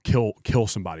hears, kill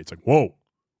somebody, it's like,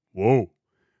 whoa.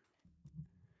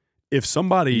 If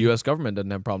somebody The U.S. government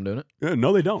doesn't have a problem doing it.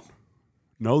 No, they don't.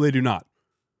 No, they do not.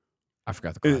 I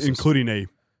forgot the classes. Including a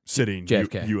sitting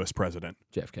JFK. U.S. president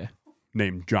JFK.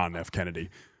 named John F. Kennedy.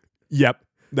 Yep.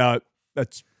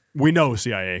 That's we know,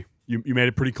 CIA. You made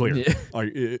it pretty clear. Yeah.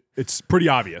 Like, it's pretty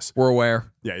obvious. We're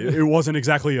aware. Yeah, it wasn't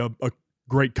exactly a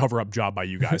great cover-up job by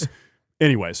you guys.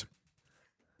 Anyways,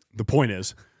 the point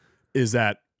is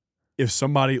that if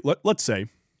somebody, let's say,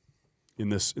 in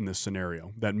this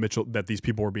scenario that these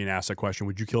people were being asked that question,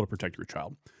 would you kill to protect your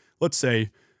child? Let's say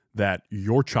that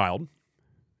your child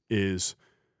is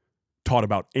taught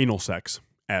about anal sex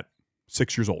at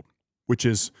 6 years old, which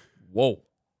is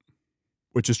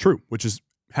true, which is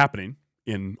happening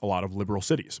in a lot of liberal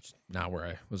cities. Not where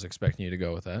I was expecting you to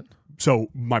go with that. So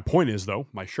my point is, though,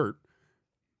 my shirt,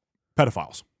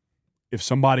 pedophiles. If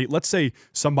somebody, let's say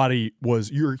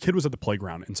your kid was at the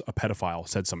playground and a pedophile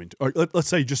said something, or let's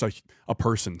say just a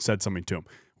person said something to him,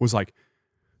 was like,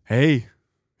 hey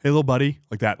little buddy,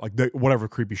 like that, like whatever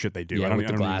creepy shit they do. Yeah, with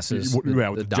the glasses. With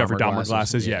the Jeffrey Dahmer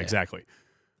glasses. Yeah, exactly.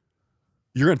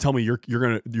 You're going to tell me your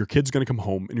kid's going to come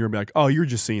home and you're going to be like, oh, you're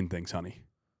just seeing things, honey.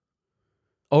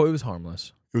 Oh, it was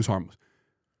harmless. It was harmless.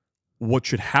 What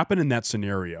should happen in that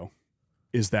scenario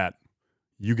is that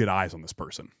you get eyes on this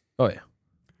person. Oh, yeah.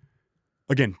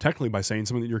 Again, technically by saying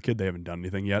something to your kid, they haven't done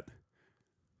anything yet.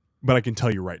 But I can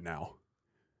tell you right now,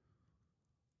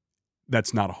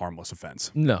 that's not a harmless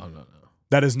offense. No.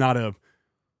 That is not a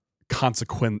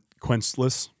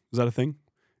consequenceless. Is that a thing?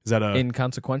 Is that a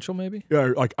inconsequential? Maybe.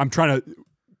 Like I'm trying to.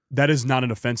 That is not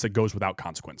an offense that goes without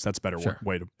consequence. That's a better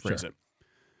way to phrase it.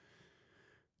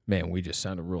 Man, we just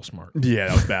sounded real smart. Yeah,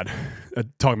 that was bad.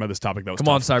 Talking about this topic, that was Come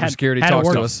on, tough. cybersecurity, talk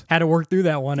to us. Had to work through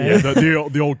that one. Eh? Yeah,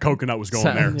 the old coconut was going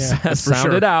there. Yeah.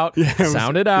 Sound it out. Yeah,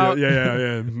 Sound it out.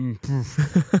 Yeah.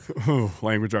 Oh,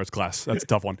 language arts class. That's a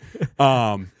tough one.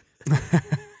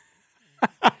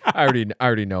 I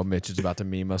already know Mitch is about to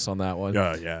meme us on that one.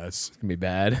 Yeah, it's gonna be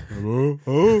bad.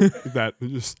 That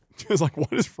just like,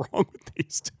 what is wrong with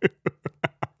these two?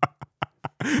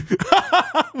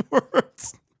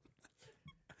 Words.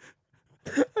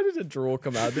 How did a drool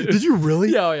come out, dude? Did you really?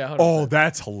 Yeah, yeah. 100%. Oh,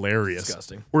 that's hilarious.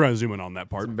 Disgusting. We're gonna zoom in on that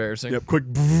part. It's embarrassing. Yep. Quick.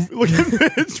 Look at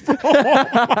Mitch. Oh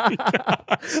my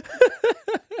gosh.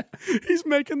 He's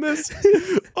making this.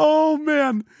 Oh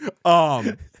man.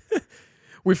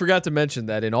 We forgot to mention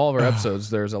that in all of our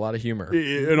episodes, there's a lot of humor.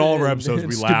 In all of our episodes,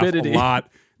 we laugh stupidity. a lot.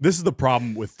 This is the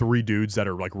problem with three dudes that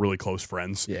are like really close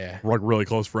friends. Yeah. We're like really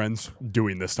close friends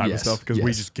doing this type of stuff because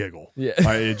we just giggle. Yeah.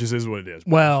 It just is what it is.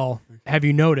 Well, have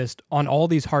you noticed on all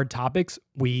these hard topics,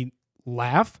 we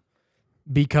laugh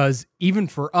because even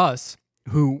for us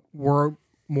who were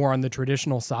more on the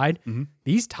traditional side,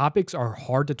 these topics are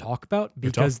hard to talk about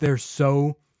because they're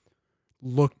so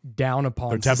looked down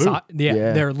upon. They're taboo.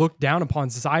 They're looked down upon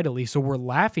societally. So we're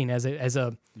laughing as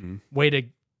a way to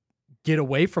get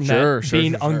away from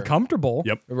being uncomfortable.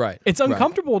 Yep. Right. It's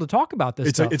uncomfortable to talk about this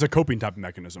stuff. It's a coping type of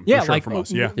mechanism. Yeah, for sure, like from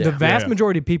us. Yeah. The vast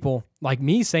majority of people, like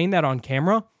me saying that on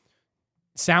camera,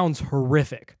 sounds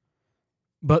horrific.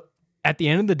 But at the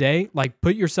end of the day, like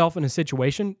put yourself in a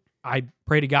situation. I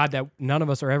pray to God that none of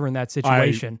us are ever in that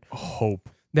situation. I hope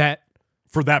that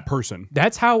for that person,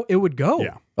 that's how it would go.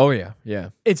 Yeah. Oh yeah. Yeah.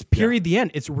 It's period. The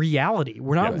end. It's reality.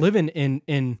 We're not living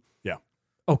in.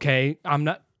 Okay,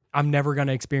 I'm never going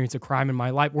to experience a crime in my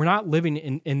life. We're not living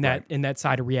in that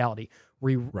side of reality.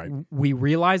 We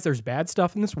realize there's bad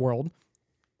stuff in this world,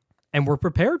 and we're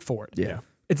prepared for it. Yeah.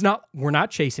 We're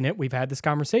not chasing it. We've had this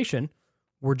conversation.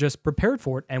 We're just prepared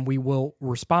for it, and we will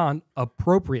respond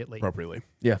appropriately.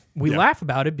 Yeah. We laugh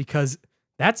about it because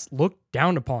that's looked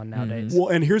down upon nowadays. Well,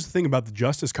 and here's the thing about the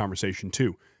justice conversation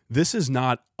too. This is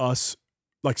not us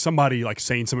like somebody like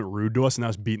saying something rude to us and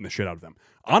us beating the shit out of them.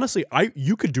 Honestly,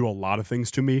 you could do a lot of things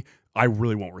to me. I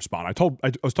really won't respond.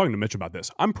 I was talking to Mitch about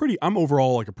this. I'm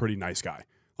overall like a pretty nice guy.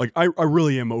 Like I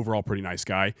really am overall pretty nice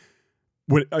guy.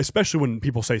 Especially when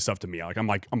people say stuff to me, I'm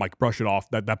like brush it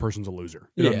off. That person's a loser.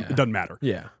 It doesn't matter.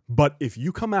 Yeah. But if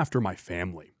you come after my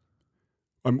family,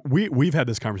 we've had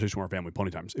this conversation with our family plenty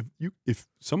of times. If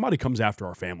somebody comes after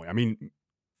our family, I mean,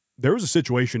 there was a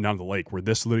situation down at the lake where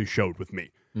this literally showed with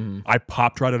me. I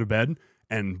popped right out of bed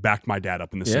and backed my dad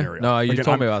up in this scenario. No, you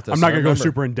told me about this. I'm not going to go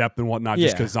super in depth and whatnot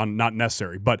just because it's not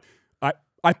necessary. But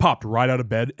I popped right out of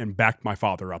bed and backed my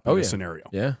father up in this scenario.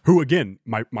 Yeah. Who, again,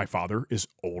 my father is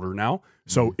older now.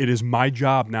 So it is my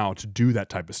job now to do that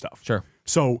type of stuff. Sure.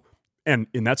 So, and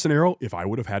in that scenario, if I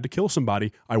would have had to kill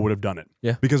somebody, I would have done it.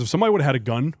 Yeah. Because if somebody would have had a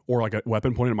gun or like a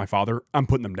weapon pointed at my father, I'm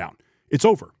putting them down. It's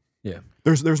over. Yeah.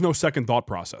 There's no second thought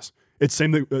process. It's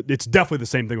definitely the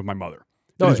same thing with my mother.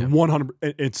 It is 100.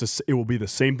 It will be the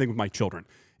same thing with my children.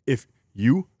 If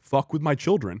you fuck with my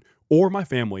children or my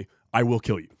family, I will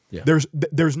kill you. Yeah.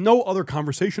 There's no other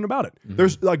conversation about it.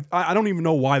 There's like I don't even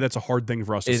know why that's a hard thing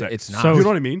for us to say. It's not. So- You know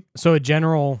what I mean? So a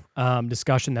general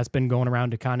discussion that's been going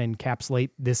around to kind of encapsulate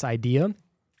this idea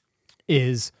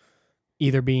is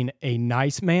either being a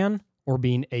nice man or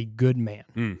being a good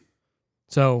man.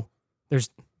 So there's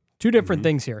two different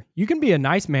things here. You can be a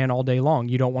nice man all day long.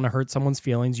 You don't want to hurt someone's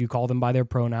feelings. You call them by their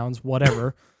pronouns,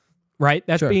 whatever, right?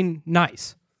 That's being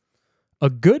nice. A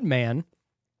good man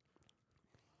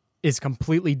is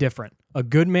completely different. A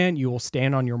good man, you will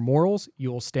stand on your morals.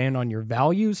 You will stand on your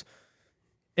values.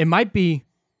 It might be,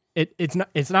 it's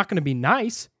not going to be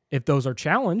nice if those are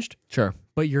challenged. Sure.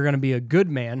 But you're going to be a good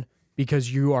man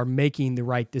because you are making the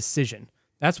right decision.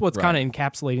 That's what's kind of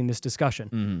encapsulating this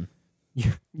discussion.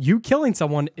 You killing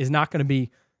someone is not going to be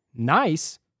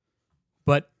nice,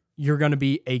 but you're going to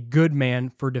be a good man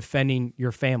for defending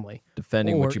your family.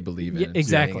 Defending what you believe in. Yeah,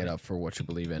 exactly. Standing it up for what you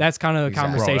believe in. That's kind of the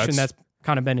conversation Bro, that's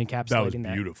kind of been encapsulating That was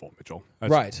that. beautiful, Mitchell.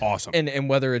 That's awesome. And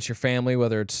whether it's your family,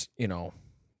 whether it's,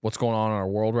 what's going on in our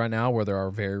world right now, where there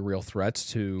are very real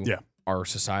threats to our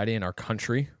society and our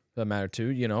country that matter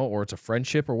too, or it's a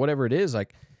friendship or whatever it is,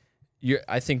 like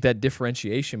I think that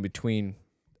differentiation between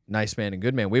nice man and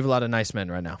good man, we have a lot of nice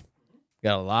men right now.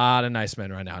 Got a lot of nice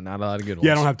men right now, not a lot of good ones.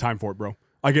 Yeah, I don't have time for it, bro.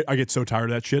 I get so tired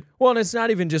of that shit. Well, and it's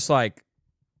not even just like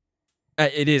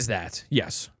it is that.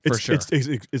 Yes, for sure.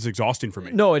 It's exhausting for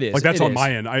me. No, it is. Like that's on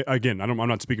my end. I'm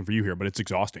not speaking for you here, but it's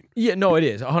exhausting. Yeah, no, it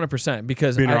is 100%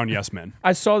 because Being around yes men.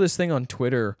 I saw this thing on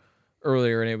Twitter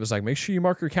earlier, and it was like, make sure you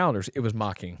mark your calendars. It was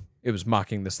mocking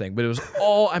this thing, but it was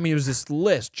all. I mean, it was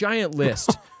this giant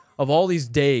list of all these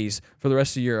days for the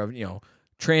rest of the year of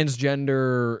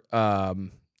transgender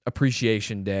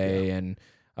appreciation day and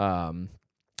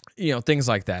things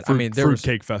like that.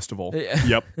 Fruitcake festival.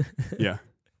 Yep. Yeah.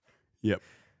 Yep.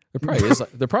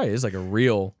 There probably is like a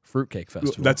real fruitcake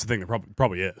festival. That's the thing. There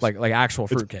probably is. Like actual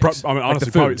fruitcakes.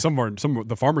 Honestly, probably some of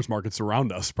the farmers markets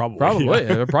around us probably. Probably.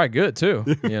 They're probably good too.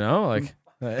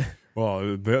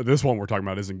 Well, this one we're talking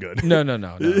about isn't good. No.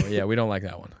 Yeah, we don't like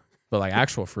that one. But like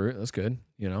actual fruit, that's good.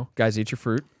 Guys, eat your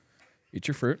fruit. Eat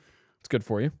your fruit. It's good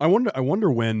for you. I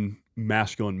wonder when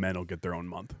masculine men will get their own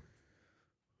month.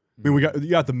 I mean, you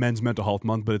got the men's mental health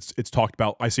month, but it's talked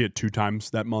about. I see it 2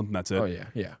 times that month, and that's it. Oh yeah.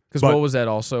 Because what was that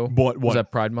also? What was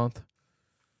that Pride Month?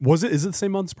 Was it? Is it the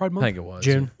same month as Pride Month? I think it was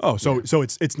June. Oh, so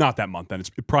it's not that month then.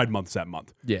 It's Pride Month's that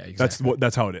month. Yeah, exactly.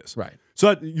 That's how it is. Right.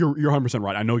 So you're 100%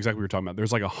 right. I know exactly what you're talking about.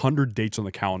 There's like 100 dates on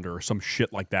the calendar or some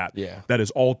shit like that. Yeah. That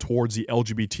is all towards the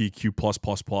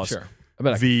LGBTQ++. Sure. I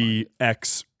bet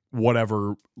VX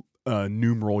whatever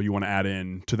numeral you want to add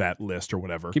in to that list or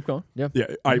whatever. Keep going. Yeah.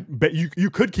 Yeah. I bet you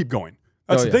could keep going.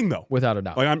 That's the thing, though. Without a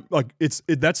doubt.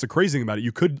 That's the crazy thing about it.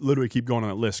 You could literally keep going on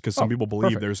that list because some people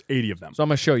believe there's 80 of them. So I'm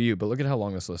gonna show you, but look at how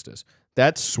long this list is.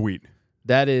 That's sweet.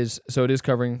 That is so. It is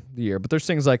covering the year, but there's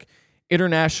things like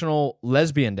International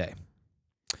Lesbian Day,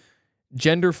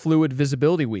 Gender Fluid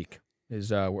Visibility Week.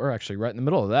 We're actually right in the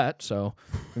middle of that. So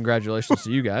congratulations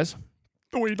to you guys.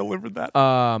 The way you delivered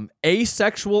that.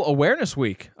 Asexual Awareness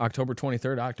Week, October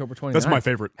 23rd, October 29th. That's my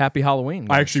favorite. Happy Halloween,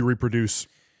 guys. I actually reproduce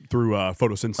through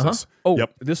photosynthesis. Oh,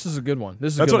 yep. This is a good one.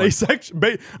 That's what asexual.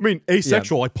 I mean,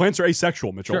 asexual. Like plants are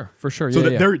asexual, Mitchell. Sure, for sure. So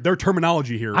their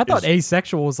terminology here. I thought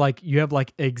asexual was like you have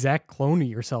like exact clone of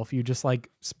yourself. You just like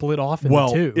split off into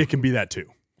two. It can be that too.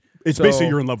 It's basically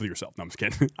you're in love with yourself. No, I'm just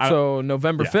kidding. So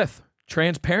November 5th,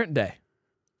 Transparent Day.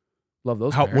 Love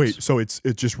those. Wait, so it's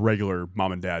just regular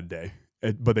mom and dad day,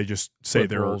 but they just say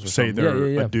they're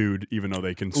a dude even though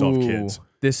they can still have kids.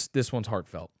 This one's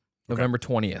heartfelt. November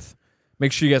 20th.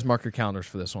 Make sure you guys mark your calendars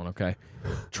for this one, okay?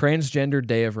 Transgender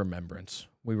Day of Remembrance.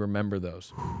 We remember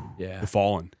those. Yeah. The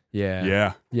fallen.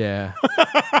 Yeah. Yeah.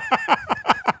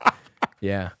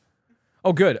 Yeah.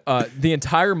 Oh, good. The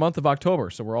entire month of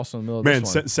October. So we're also in the middle of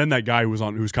this one. Send that guy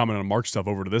who's commenting on Mark stuff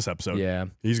over to this episode. Yeah.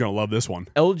 He's gonna love this one.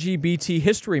 LGBT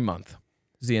History Month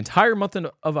is the entire month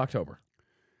of October.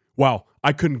 Wow,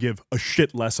 I couldn't give a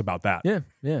shit less about that.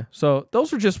 Yeah. So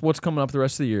those are just what's coming up the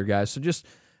rest of the year, guys. So just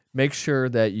make sure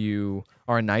that you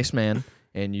are a nice man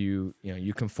and you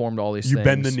conform to all these things. You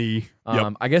bend the knee.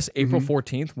 Yep. I guess April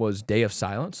 14th was Day of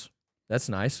Silence. That's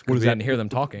nice. What does we didn't hear them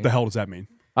talking. The hell does that mean?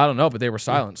 I don't know, but they were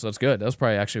silent, so that's good. That was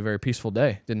probably actually a very peaceful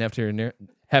day. Didn't have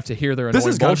to hear their annoying this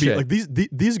has got to bullshit. be like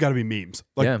these got to be memes.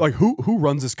 Like who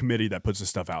runs this committee that puts this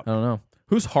stuff out? I don't know.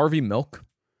 Who's Harvey Milk?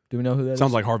 Do we know who that is?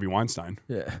 Sounds like Harvey Weinstein.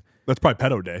 Yeah. That's probably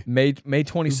pedo day. May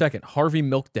 22nd, Harvey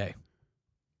Milk Day.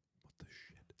 What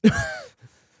the shit?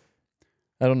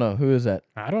 I don't know. Who is that?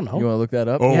 I don't know. You want to look that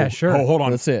up? Yeah, sure. Oh, hold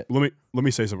on. That's it. Let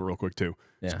me say something real quick too.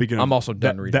 Yeah. Speaking of, I'm also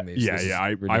done reading these. Yeah.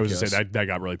 I was gonna say that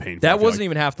got really painful. That wasn't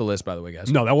even half the list, by the way, guys.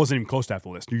 No, that wasn't even close to half the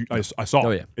list. I saw Oh,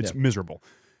 it. yeah. It's miserable.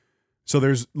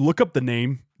 So look up the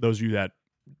name, those of you that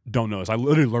don't know this. I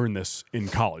literally learned this in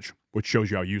college, which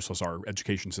shows you how useless our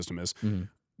education system is. Mm-hmm.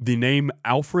 The name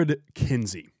Alfred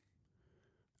Kinsey.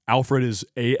 Alfred is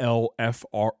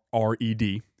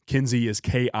Alfred. Kinsey is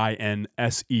Kinsey. I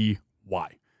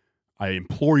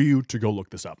implore you to go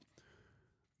look this up.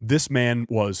 This man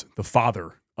was the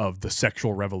father of the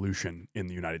sexual revolution in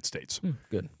the United States.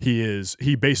 Good.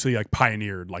 He basically like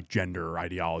pioneered like gender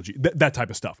ideology, that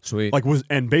type of stuff. Sweet.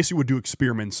 And basically would do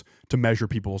experiments to measure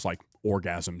people's like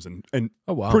orgasms and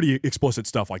Oh, wow. pretty explicit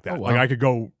stuff like that. Oh, wow. Like I could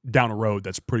go down a road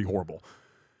that's pretty horrible.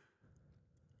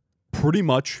 Pretty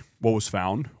much what was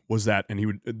found was that,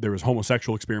 there was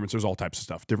homosexual experiments, there's all types of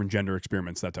stuff, different gender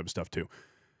experiments, that type of stuff too.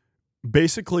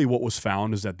 Basically what was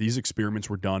found is that these experiments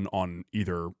were done on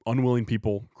either unwilling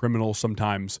people, criminals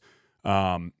sometimes.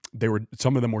 Some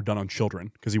of them were done on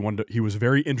children because he was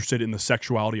very interested in the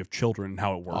sexuality of children and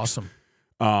how it works.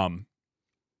 Awesome.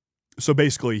 So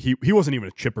basically he wasn't even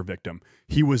a chipper victim.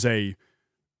 He was in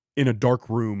a dark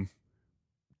room,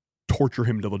 torture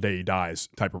him till the day he dies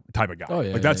type of guy. Oh,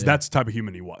 yeah, that's the type of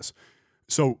human he was.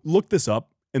 So look this up.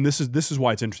 And this is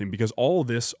why it's interesting, because all of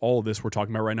this we're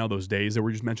talking about right now, those days that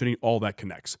we're just mentioning, all that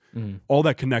connects. All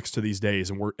that connects to these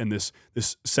days, and this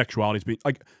sexuality is being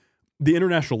like the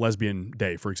International Lesbian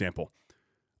Day, for example.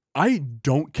 I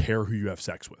don't care who you have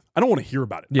sex with. I don't want to hear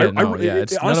about it. Yeah,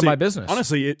 it's none of my business.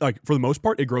 Honestly, for the most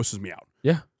part, it grosses me out.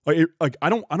 Yeah. I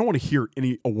don't want to hear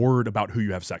a word about who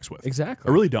you have sex with. Exactly.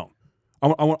 I really don't. I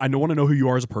want to know who you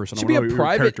are as a person. It should be a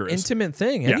private, intimate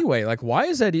thing anyway. Like, why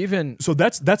is that even? So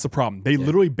that's the problem. They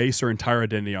literally base their entire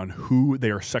identity on who they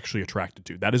are sexually attracted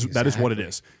to. That is what it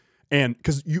is. And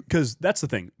because that's the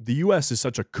thing. The U.S. is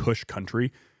such a cush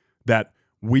country that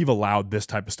we've allowed this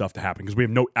type of stuff to happen because we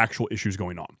have no actual issues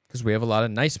going on. Because we have a lot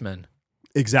of nice men.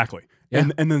 Exactly. Yeah.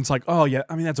 And then it's like, oh yeah,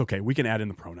 I mean, that's okay. We can add in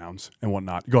the pronouns and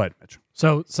whatnot. Go ahead, Mitch.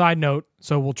 So, side note,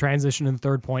 we'll transition to the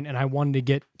third point, and I wanted to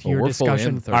get to your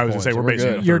discussion. I was going to say, we're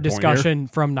basically your discussion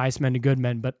from nice men to good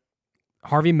men, but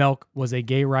Harvey Milk was a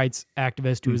gay rights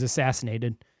activist who was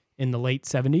assassinated in the late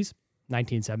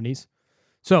 1970s.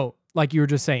 So, like you were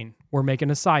just saying, we're making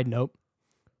a side note.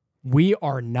 We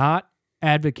are not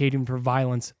advocating for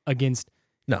violence against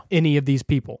any of these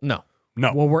people. No.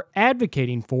 What we're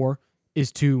advocating for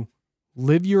is to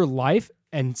live your life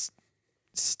and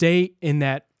stay in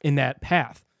that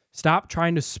path. Stop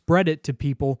trying to spread it to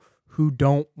people who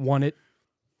don't want it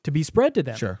to be spread to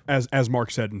them. Sure. As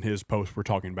Mark said in his post we're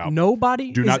talking about.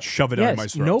 Do not shove it down my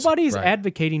throats. Nobody is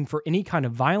advocating for any kind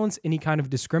of violence, any kind of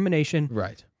discrimination,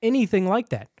 anything like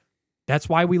that. That's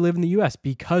why we live in the U.S.,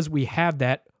 because we have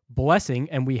that blessing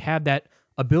and we have that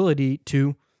ability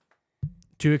to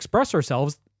express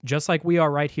ourselves just like we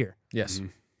are right here. Yes. Mm-hmm.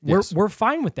 We're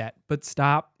fine with that, but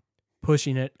stop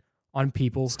pushing it on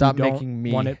people who don't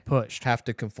want it pushed. Have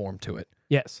to conform to it.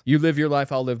 Yes. You live your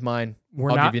life, I'll live mine.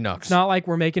 I'll give you knocks. It's not like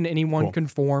we're making anyone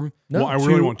conform. No, I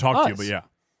really want to talk to you, but yeah.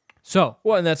 So,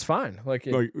 well, and that's fine.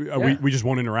 We just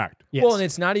won't interact. Yes. Well, and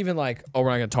it's not even like, oh, we're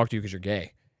not going to talk to you because you're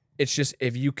gay. It's just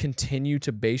if you continue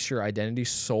to base your identity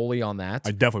solely on that,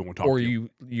 I definitely won't talk to you.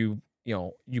 Or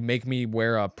you make me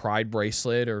wear a pride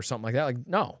bracelet or something like that. Like,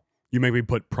 no. You make me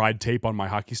put pride tape on my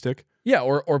hockey stick? Yeah,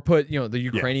 or put the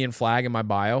Ukrainian flag in my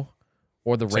bio,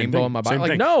 or the rainbow in my bio. Like,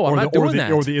 thing. no, I'm not doing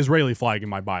that. Or the Israeli flag in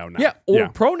my bio now. Yeah, or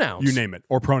pronouns. You name it.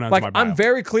 Or pronouns like, in my bio. I'm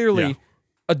very clearly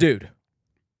a dude.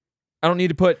 I don't need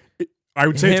to put I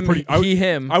would say him, it's pretty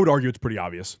him. I would argue it's pretty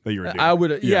obvious that you're a dude. I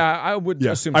would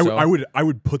assume so. I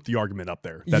would put the argument up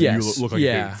there that you look like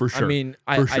a dude, for sure. I mean,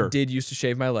 I did used to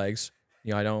shave my legs.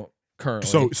 I don't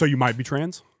currently. So you might be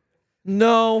trans?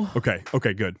 No. Okay,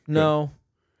 good. No. Good.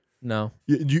 No.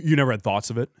 You never had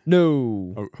thoughts of it?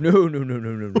 No. Oh.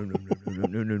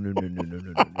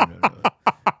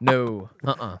 No.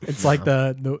 It's like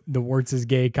the Wurtz is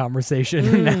gay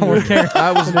conversation. Now we're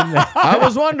I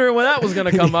was wondering when that was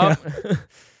going to come up.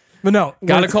 But no,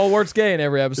 gotta call Wurtz gay in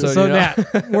every episode. So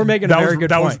that we're making a very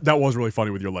good point. That was really funny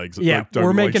with your legs. Yeah, we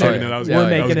are making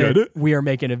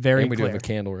it very we clear. do have a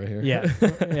candle right here. Yeah,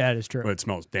 it is true. But it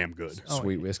smells damn good.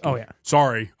 Sweet whiskey. Oh yeah.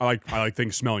 Sorry, I like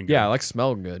things smelling good. Yeah, I like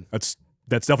smelling good. That's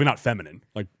definitely not feminine.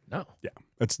 Like no. Yeah,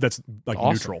 that's like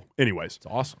awesome. neutral. Anyways, it's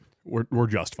awesome. We're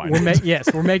just fine. We're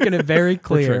making it very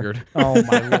clear. We're triggered. Oh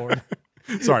my lord.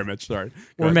 Sorry, Mitch. Sorry.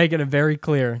 We're making it very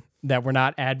clear that we're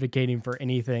not advocating for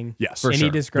anything. Yes, for any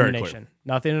discrimination.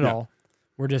 Nothing at all.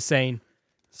 We're just saying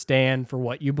stand for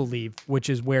what you believe,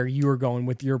 which is where you are going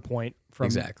with your point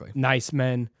from nice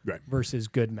men versus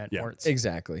good men. Yeah.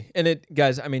 Exactly. And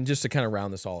guys, I mean, just to kind of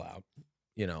round this all out,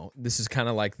 this is kind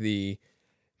of like the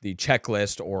the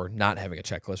checklist or not having a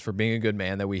checklist for being a good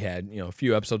man that we had, a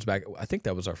few episodes back. I think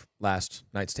that was our last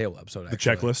Knight's Table episode. The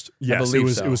actually. checklist? Yes, it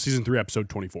was season 3, episode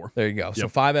 24. There you go. Yep. So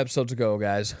 5 episodes ago,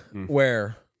 guys,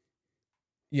 where,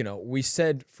 we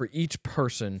said for each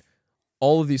person,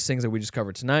 all of these things that we just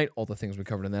covered tonight, all the things we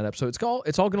covered in that episode,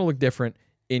 it's all going to look different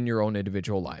in your own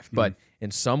individual life. But in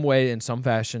some way, in some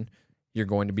fashion, you're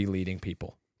going to be leading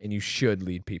people, and you should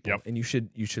lead people. Yep. And you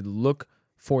should look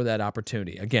for that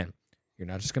opportunity. Again, you're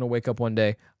not just going to wake up one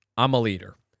day, I'm a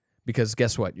leader, because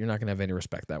guess what? You're not going to have any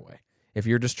respect that way. If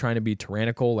you're just trying to be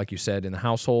tyrannical, like you said, in the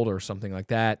household or something like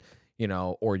that,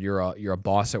 or you're a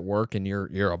boss at work and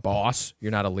you're a boss,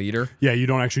 you're not a leader. Yeah, you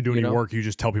don't actually do any work. You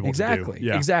just tell people what to do.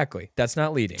 Yeah. Exactly. That's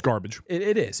not leading. It's garbage.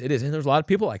 It is. And there's a lot of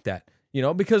people like that,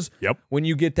 because when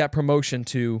you get that promotion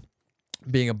to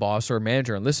being a boss or a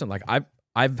manager, and listen, like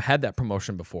I've had that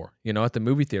promotion before, at the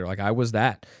movie theater, like I was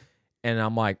that. And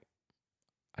I'm like,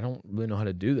 I don't really know how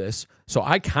to do this. So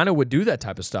I kind of would do that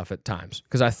type of stuff at times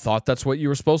because I thought that's what you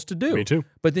were supposed to do. Me too.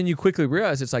 But then you quickly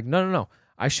realize it's like, no.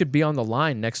 I should be on the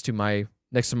line next to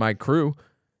my crew,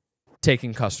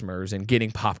 taking customers and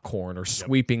getting popcorn or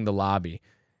sweeping the lobby.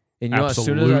 And as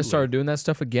soon as I started doing that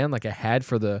stuff again, like I had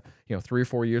for the 3 or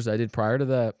 4 years I did prior to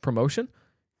the promotion,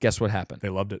 guess what happened? They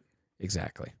loved it.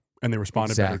 Exactly. And they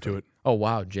responded better to it. Oh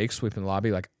wow, Jake's sweeping the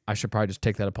lobby. Like I should probably just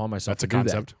take that upon myself. That's a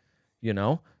concept.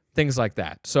 Things like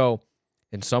that. So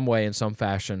in some way, in some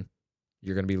fashion,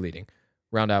 you're going to be leading.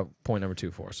 Round out point number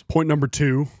 2 for us. Point number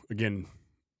 2, again,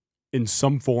 in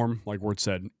some form, like Wurtz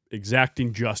said,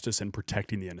 exacting justice and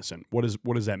protecting the innocent. What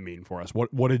does that mean for us?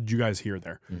 What did you guys hear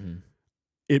there? Mm-hmm.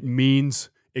 It means,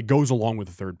 it goes along with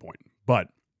the third point, but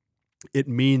it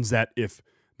means that if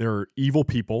there are evil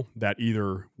people that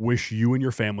either wish you and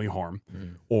your family harm,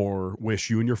 or wish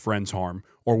you and your friends harm,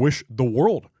 or wish the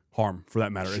world harm, for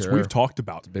that matter, as we've talked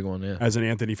about, it's a big one, as an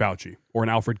Anthony Fauci or an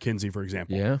Alfred Kinsey, for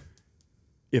example. Yeah.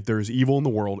 If there's evil in the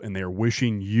world and they are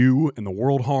wishing you and the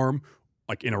world harm,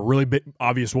 like in a really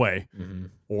obvious way,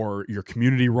 or your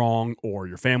community wrong, or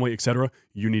your family, etc.,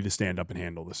 you need to stand up and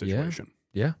handle the situation.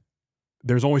 Yeah.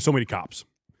 There's only so many cops,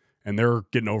 and they're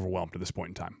getting overwhelmed at this point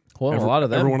in time. Well, a lot of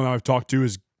them, everyone that I've talked to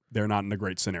is they're not in a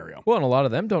great scenario. Well, and a lot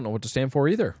of them don't know what to stand for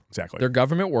either. Exactly. They're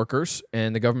government workers,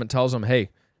 and the government tells them,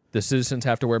 hey, the citizens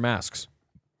have to wear masks.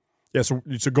 Yeah, so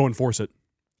go enforce it.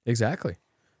 Exactly.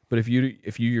 But if you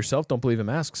yourself don't believe in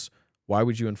masks, why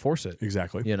would you enforce it?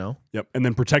 Exactly. Yep. And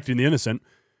then protecting the innocent.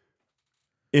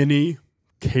 Any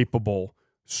capable,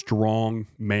 strong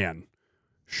man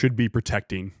should be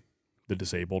protecting the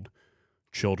disabled,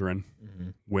 children,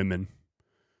 women.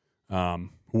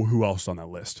 Who else on that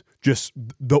list? Just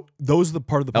those are the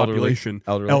part of the population.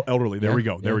 Elderly. There we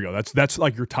go. There we go. That's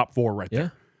like your top 4 right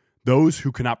there. Those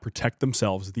who cannot protect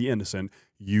themselves, the innocent,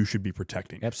 you should be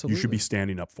protecting. Absolutely. You should be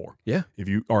standing up for. Yeah. If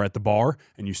you are at the bar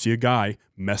and you see a guy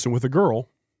messing with a girl,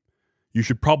 you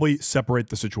should probably separate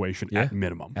the situation at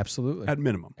minimum. Absolutely. At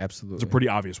minimum. Absolutely. It's a pretty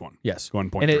obvious one. Yes. Go on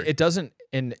point 3. It doesn't,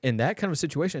 in that kind of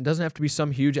situation, it doesn't have to be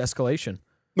some huge escalation.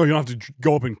 No, you don't have to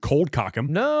go up and cold cock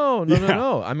him. No.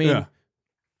 I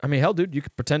mean, hell, dude, you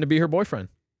could pretend to be her boyfriend.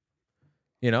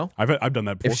 I've done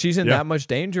that before. If she's in that much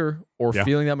danger or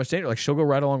feeling that much danger, like she'll go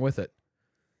right along with it.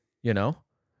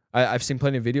 I've seen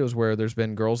plenty of videos where there's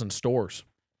been girls in stores.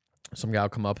 Some guy will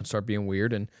come up and start being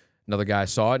weird, and another guy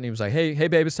saw it and he was like, "Hey,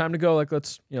 babe, it's time to go. Like,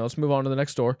 let's move on to the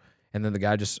next store." And then the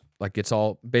guy just like gets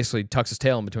all basically tucks his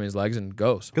tail in between his legs and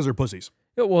goes. Because they're pussies.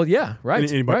 Yeah, well, yeah, right.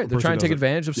 Right. They're trying to take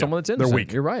advantage of someone that's innocent. They're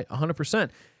weak. You're right,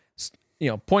 100%.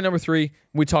 Point number 3,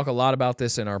 we talk a lot about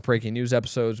this in our breaking news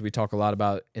episodes. We talk a lot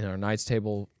about in our Knight's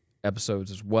Table episodes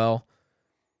as well.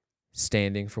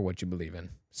 Standing for what you believe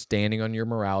in. Standing on your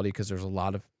morality, because there's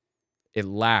it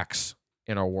lacks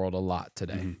in our world a lot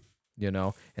today.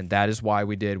 And that is why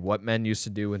we did what men used to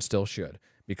do and still should,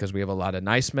 because we have a lot of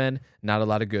nice men, not a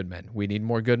lot of good men. We need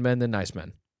more good men than nice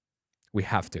men. We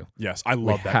have to. Yes, I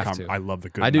love that. I love the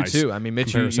good. I do nice too. I mean,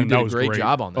 Mitch, you did a great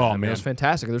job on that. Oh, man, it was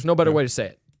fantastic. There's no better way to say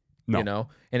it. No.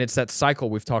 And it's that cycle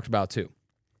we've talked about too.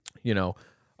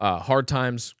 Hard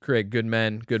times create good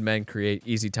men create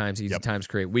easy times times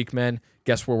create weak men.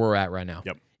 Guess where we're at right now?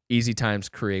 Yep. Easy times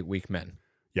create weak men.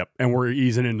 Yep. And we're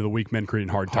easing into the weak men creating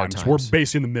hard times. We're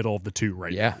basically in the middle of the two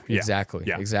right now. Exactly.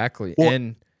 Yeah. Exactly. Well,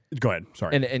 and go ahead.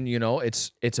 Sorry. And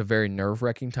it's a very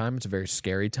nerve-wracking time. It's a very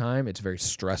scary time. It's very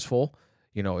stressful.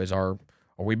 Are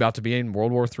we about to be in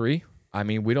World War III? I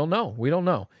mean, we don't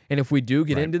know. And if we do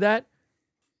get into that,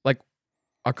 like,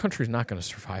 our country's not going to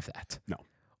survive that. No.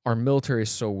 Our military is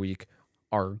so weak.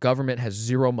 Our government has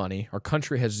zero money. Our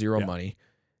country has zero money.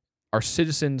 Our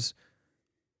citizens,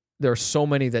 there are so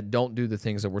many that don't do the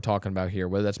things that we're talking about here,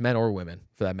 whether that's men or women,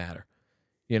 for that matter.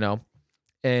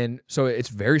 And so it's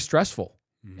very stressful.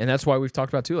 And that's why we've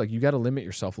talked about too, like you got to limit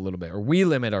yourself a little bit, or we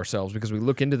limit ourselves because we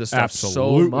look into this stuff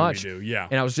so much. We do, yeah.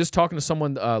 And I was just talking to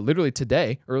someone literally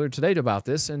earlier today about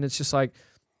this, and it's just like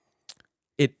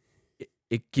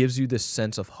it gives you this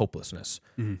sense of hopelessness,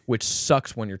 which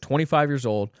sucks when you're 25 years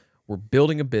old. We're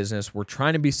building a business. We're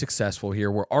trying to be successful here.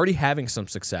 We're already having some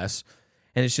success,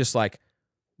 and it's just like,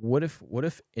 what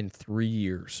if in 3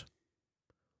 years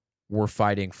we're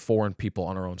fighting foreign people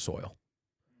on our own soil?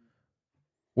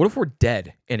 What if we're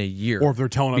dead in a year? Or if they're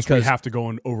telling us we have to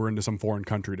go over into some foreign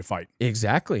country to fight.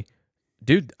 Exactly.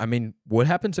 Dude, I mean, what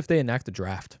happens if they enact the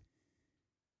draft?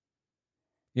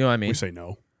 You know what I mean? We say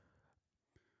no.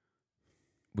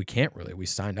 We can't really. We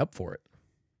signed up for it.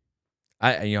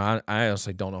 I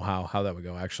honestly don't know how that would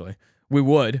go, actually. We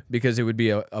would, because it would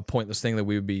be a pointless thing that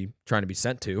we would be trying to be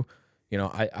sent to. You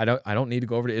know, I don't need to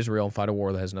go over to Israel and fight a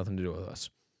war that has nothing to do with us.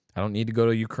 I don't need to go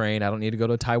to Ukraine. I don't need to go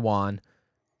to Taiwan.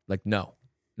 Like, no.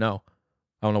 I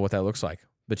don't know what that looks like.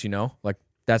 But like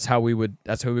that's how we would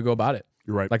go about it.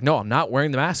 You're right. Like, no, I'm not wearing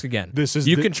the mask again.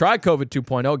 You can try COVID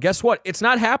 2.0. Guess what? It's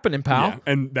not happening, pal. Yeah,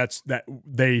 and I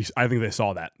think they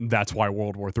saw that. That's why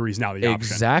World War III is now the option.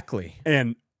 Exactly.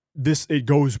 And it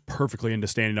goes perfectly into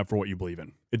standing up for what you believe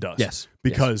in. It does. Yes.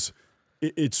 Because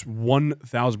it's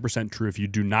 1,000% true. If you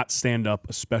do not stand up,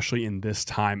 especially in this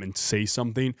time, and say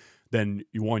something, then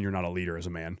you're not a leader as a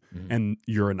man, and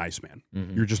you're a nice man.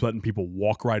 You're just letting people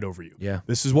walk right over you. Yeah.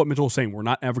 This is what Mitchell was saying. We're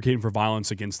not advocating for violence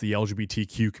against the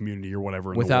LGBTQ community or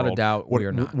whatever. Without a doubt, we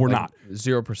are not. We're not.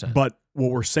 0%. But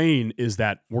what we're saying is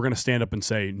that we're going to stand up and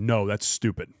say, no, that's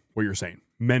stupid, what you're saying.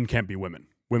 Men can't be women.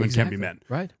 Women can't be men.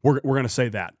 Right. We're going to say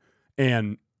that.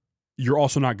 And you're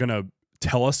also not going to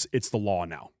tell us it's the law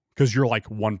now, because you're like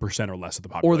 1% or less of the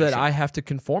population. Or that I have to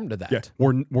conform to that. Yeah.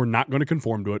 We're not going to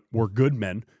conform to it. We're good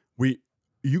men.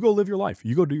 You go live your life.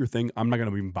 You go do your thing. I'm not going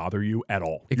to even bother you at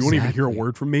all. Exactly. You won't even hear a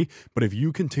word from me. But if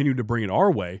you continue to bring it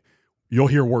our way, you'll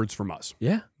hear words from us.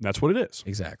 Yeah. That's what it is.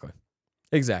 Exactly.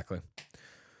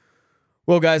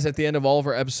 Well, guys, at the end of all of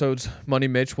our episodes, Money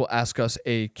Mitch will ask us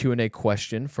a Q&A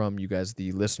question from you guys,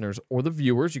 the listeners or the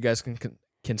viewers. You guys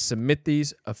can submit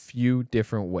these a few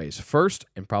different ways. First,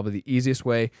 and probably the easiest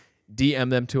way,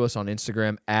 DM them to us on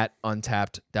Instagram at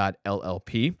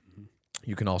untapped.llp.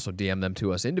 You can also DM them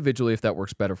to us individually if that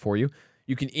works better for you.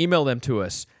 You can email them to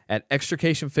us at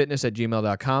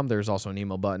extricationfitness@gmail.com. There's also an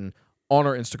email button on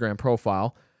our Instagram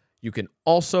profile. You can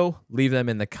also leave them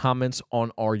in the comments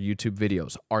on our YouTube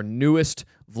videos. Our newest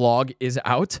vlog is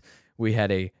out. We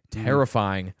had a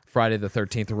terrifying Friday the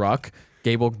 13th ruck.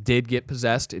 Gabel did get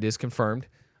possessed. It is confirmed.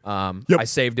 I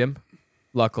saved him,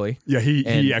 luckily. Yeah,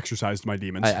 he exercised my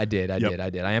demons. I did.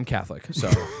 I am Catholic, so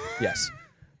yes.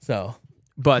 So...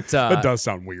 But that does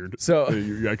sound weird. So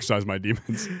you exercise my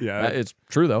demons. Yeah, it's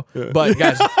true though. Yeah. But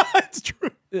guys, it's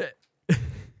true. I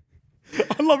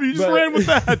love you. Just ran with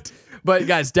that. But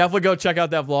guys, definitely go check out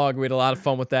that vlog. We had a lot of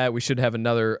fun with that. We should have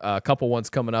another couple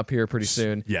ones coming up here pretty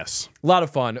soon. Yes, a lot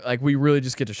of fun. Like we really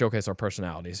just get to showcase our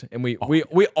personalities, and we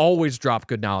always drop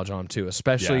good knowledge on them too,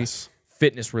 especially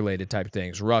fitness related type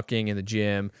things, rucking in the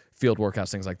gym, field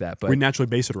workouts, things like that. But we naturally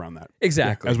base it around that.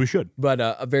 Exactly. Yeah, as we should. But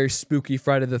a very spooky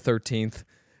Friday the 13th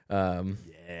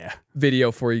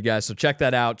video for you guys. So check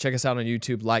that out. Check us out on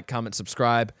YouTube. Like, comment,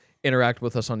 subscribe. Interact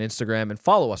with us on Instagram and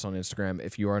follow us on Instagram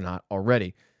if you are not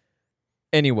already.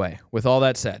 Anyway, with all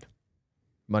that said,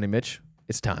 Money Mitch,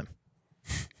 it's time.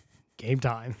 Game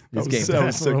time. It's game time. That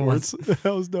was sick words.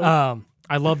 That was dope.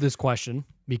 I love this question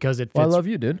because it fits. Well, I love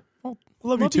you, dude. Well,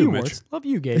 love you too, Mitch. Wurtz. Love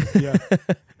you, Gabe. Yeah.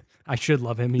 I should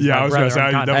love him. He's I my was brother. going to say,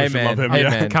 I definitely should love him. Hey, Yeah.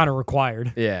 man. Kind of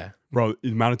required. Yeah. Bro,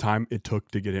 the amount of time it took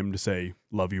to get him to say,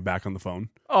 love you back on the phone.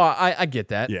 Oh, I get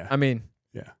that. Yeah. I mean,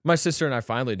 yeah. My sister and I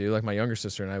finally do. Like my younger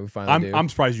sister and I, we finally do. I'm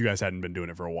surprised you guys hadn't been doing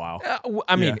it for a while.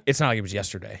 I mean, it's not like it was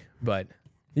yesterday, but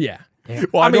yeah.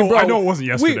 Well, I mean, know it wasn't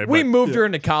yesterday. We moved her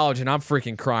into college, and I'm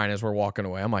freaking crying as we're walking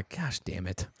away. I'm like, gosh, damn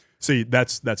it. See,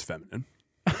 that's feminine.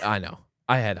 I know.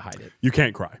 I had to hide it. You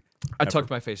can't cry. I tucked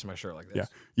my face in my shirt like this.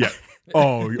 Yeah.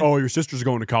 Oh, your sister's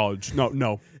going to college.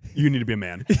 No. You need to be a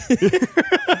man.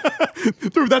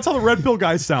 Dude, that's how the red pill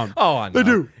guys sound. Oh, I know. They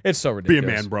do. It's so ridiculous. Be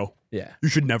a man, bro. Yeah. You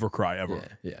should never cry ever.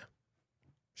 Yeah.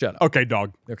 Shut up. Okay,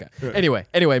 dog. Okay.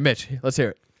 Anyway, Mitch, let's hear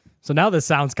it. So now this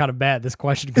sounds kind of bad, this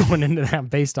question going into that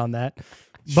based on that.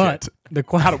 But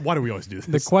why do we always do this?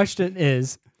 The question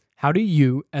is, how do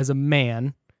you, as a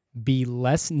man, be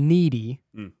less needy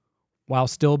while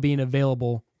still being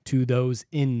available to those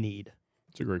in need?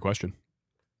 It's a great question.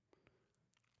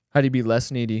 How do you be less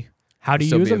needy? How do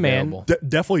you, as a man...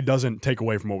 definitely doesn't take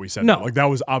away from what we said. No. Though. Like, that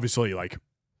was obviously, like,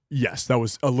 yes, that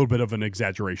was a little bit of an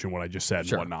exaggeration, what I just said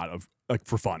and whatnot, of like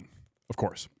for fun, of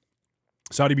course.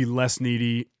 So how do you be less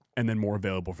needy and then more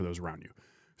available for those around you?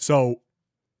 So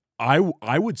I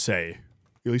would say,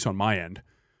 at least on my end,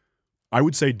 I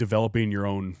would say developing your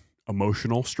own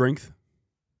emotional strength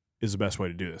is the best way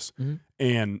to do this. Mm-hmm.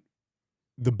 And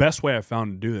the best way I've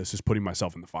found to do this is putting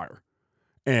myself in the fire.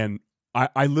 And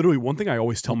I literally, one thing I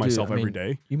always tell myself every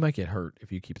day. You might get hurt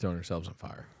if you keep throwing yourselves on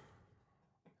fire.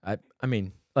 I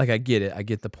mean, like, I get it. I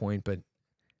get the point, but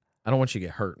I don't want you to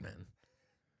get hurt, man.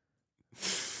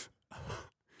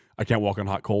 I can't walk on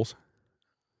hot coals.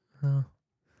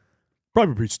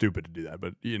 Probably pretty stupid to do that,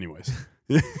 but anyways.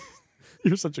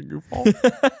 You're such a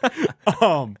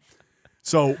goofball.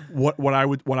 So what I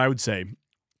would say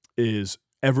is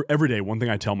every day, one thing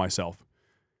I tell myself,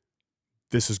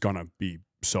 this is gonna be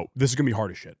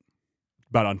hard as shit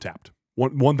about Untapped.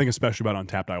 One thing especially about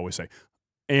Untapped, I always say,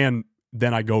 and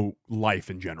then I go life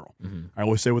in general. Mm-hmm. I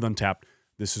always say with Untapped,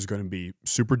 this is going to be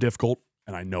super difficult,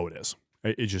 and I know it is.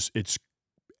 It's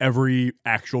every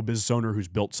actual business owner who's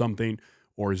built something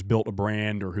or has built a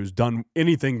brand or who's done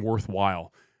anything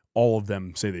worthwhile, all of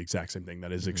them say the exact same thing.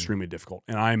 That is extremely difficult.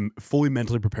 And I'm fully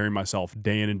mentally preparing myself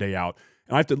day in and day out.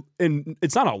 And I have to, and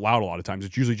it's not out loud a lot of times.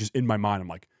 It's usually just in my mind. I'm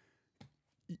like,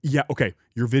 yeah, okay,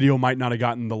 your video might not have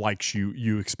gotten the likes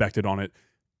you expected on it.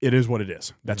 It is what it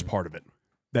is. That's part of it.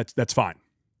 That's fine.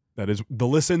 That is, the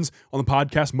listens on the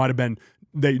podcast might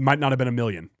not have been 1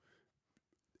 million.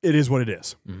 It is what it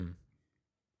is. Mm-hmm.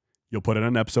 You'll put in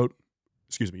an episode.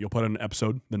 You'll put in an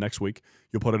episode the next week.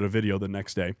 You'll put out a video the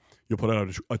next day. You'll put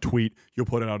out a tweet. You'll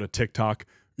put out a TikTok.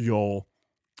 You'll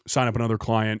sign up another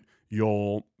client.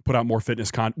 You'll put out more fitness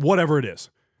content, whatever it is.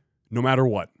 No matter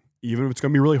what, even if it's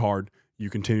going to be really hard, you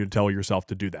continue to tell yourself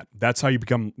to do that. That's how you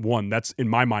become one. That's, in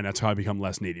my mind, that's how I become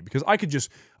less needy, because I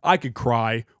could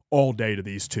cry all day to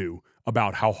these two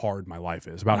about how hard my life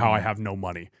is, about how I have no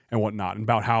money and whatnot, and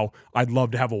about how I'd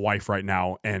love to have a wife right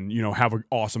now and, have an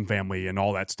awesome family and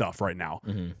all that stuff right now,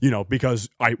 because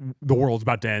the world's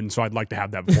about to end, so I'd like to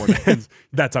have that before it ends,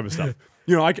 that type of stuff.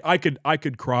 I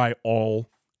could cry all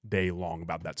day long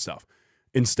about that stuff.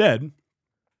 Instead,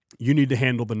 you need to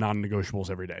handle the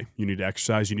non-negotiables every day. You need to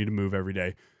exercise. You need to move every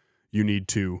day. You need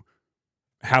to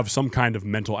have some kind of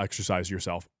mental exercise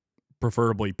yourself,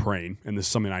 preferably praying. And this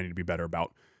is something I need to be better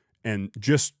about. And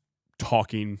just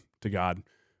talking to God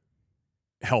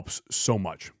helps so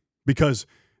much, because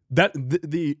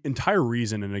the entire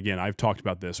reason, and again, I've talked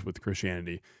about this with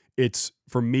Christianity,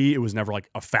 for me, it was never like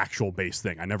a factual based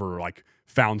thing. I never like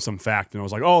found some fact and I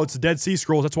was like, oh, it's the Dead Sea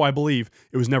Scrolls, that's why I believe.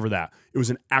 It was never that. It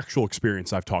was an actual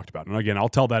experience I've talked about. And again, I'll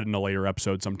tell that in a later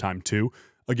episode sometime too.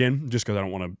 Again, just because I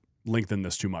don't want to lengthen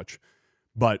this too much.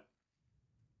 But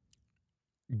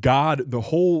God, the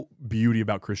whole beauty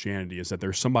about Christianity is that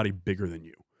there's somebody bigger than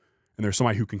you. And there's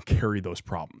somebody who can carry those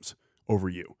problems over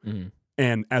you. Mm-hmm.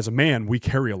 And as a man, we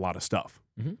carry a lot of stuff,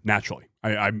 naturally.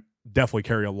 I definitely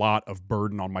carry a lot of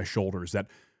burden on my shoulders that,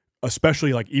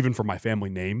 especially like even for my family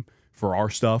name, for our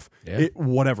stuff,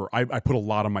 whatever, I put a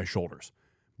lot on my shoulders.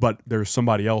 But there's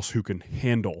somebody else who can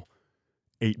handle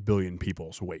 8 billion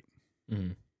people's weight.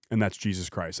 Mm-hmm. And that's Jesus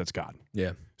Christ. That's God.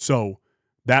 Yeah. So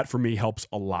that for me helps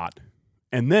a lot.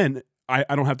 And then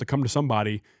I don't have to come to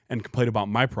somebody and complain about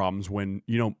my problems when,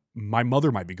 my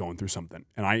mother might be going through something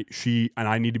and I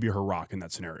need to be her rock in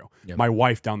that scenario. Yep. My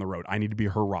wife down the road, I need to be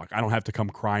her rock. I don't have to come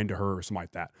crying to her or something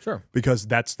like that. Sure. Because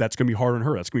that's going to be hard on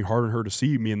her. That's going to be hard on her to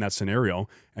see me in that scenario,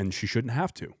 and she shouldn't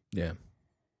have to. Yeah.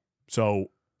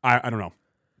 So I don't know.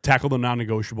 Tackle the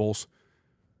non-negotiables,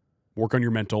 work on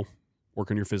your mental,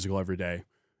 work on your physical every day,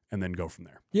 and then go from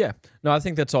there. Yeah. No, I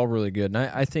think that's all really good. And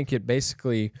I think it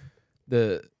basically,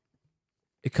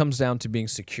 it comes down to being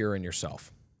secure in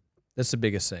yourself. That's the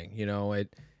biggest thing,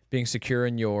 being secure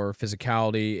in your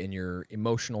physicality, in your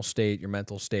emotional state, your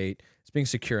mental state. It's being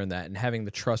secure in that and having the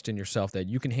trust in yourself that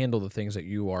you can handle the things that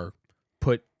you are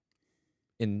put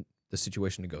in the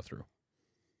situation to go through.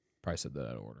 Probably said that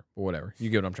out of order, but whatever. You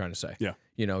get what I'm trying to say. Yeah.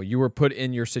 You were put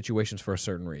in your situations for a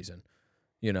certain reason.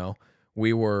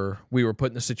 We were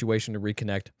put in the situation to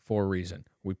reconnect for a reason.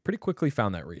 We pretty quickly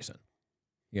found that reason.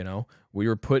 We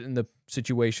were put in the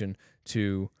situation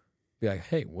to be like,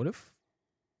 hey, what if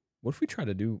we try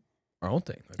to do our own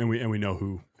thing? Like, and we know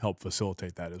who helped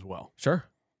facilitate that as well. Sure.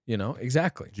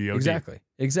 Exactly. G-O-D. Exactly.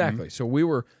 Mm-hmm. So we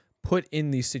were put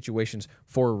in these situations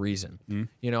for a reason.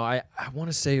 Mm-hmm. I want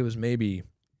to say it was maybe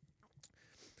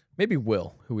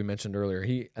Will, who we mentioned earlier.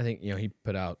 I think he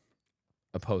put out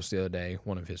a post the other day,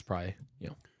 one of his probably,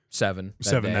 7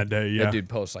 that day. Yeah. That dude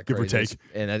posts like give crazy. Or take.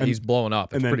 And he's blowing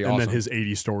up. It's pretty awesome. And then his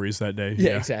 80 stories that day.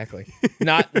 Yeah, exactly.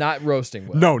 Not roasting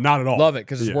Will. No, not at all. Love it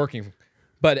because it's working.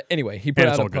 But anyway, he put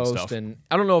out a post, and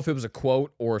I don't know if it was a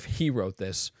quote or if he wrote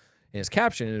this. in his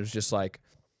caption, it was just like,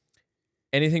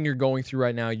 anything you're going through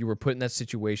right now, you were put in that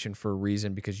situation for a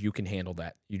reason because you can handle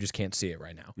that. You just can't see it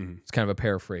right now. Mhm. It's kind of a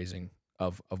paraphrasing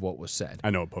of what was said. I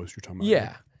know what post you're talking about.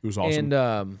 Yeah. It was awesome.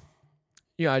 And,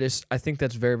 I think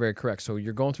that's very, very correct. So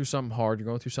you're going through something hard. You're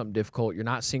going through something difficult. You're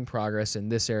not seeing progress in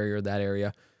this area or that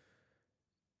area.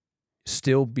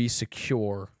 Still be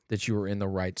secure that you are in the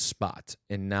right spot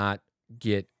and not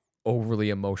get overly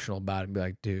emotional about it and be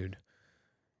like, dude,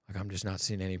 like I'm just not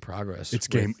seeing any progress. It's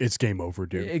game over,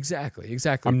 dude. Exactly.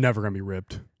 I'm never going to be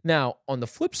ripped. Now, on the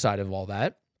flip side of all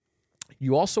that,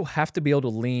 you also have to be able to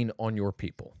lean on your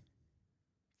people.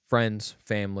 Friends,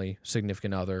 family,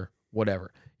 significant other,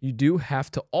 whatever. You do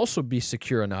have to also be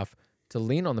secure enough to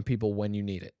lean on the people when you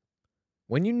need it.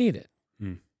 When you need it.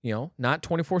 Mm. Not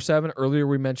 24/7. Earlier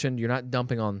we mentioned you're not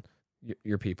dumping on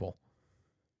your people.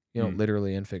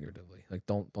 Literally and figuratively. Like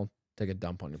don't take a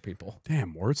dump on your people.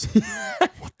 Damn, Wurtz.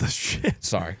 What the shit?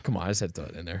 Sorry. Come on. I just had to throw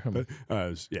it in there.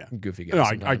 Yeah. Goofy guy.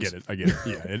 No, I get it.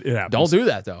 Yeah, it happens. Don't do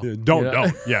that, though. Yeah,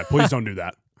 don't. Yeah, please don't do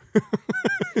that.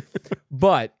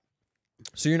 But,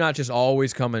 so you're not just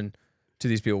always coming to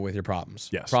these people with your problems.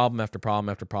 Yes. Problem after problem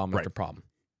after problem Right. after problem.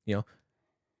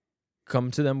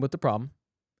 Come to them with the problem.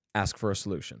 Ask for a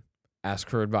solution. Ask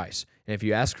for advice. And if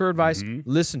you ask for advice,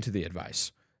 listen to the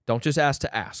advice. Don't just ask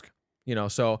to ask.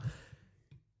 So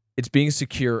it's being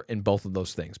secure in both of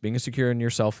those things. Being secure in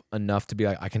yourself enough to be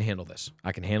like, I can handle this.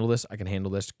 I can handle this. I can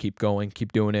handle this. Keep going.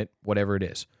 Keep doing it. Whatever it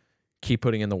is. Keep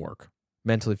putting in the work.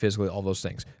 Mentally, physically, all those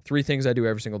things. 3 things I do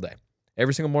every single day.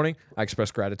 Every single morning, I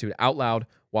express gratitude out loud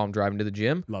while I'm driving to the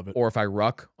gym. Love it. Or if I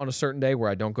ruck on a certain day where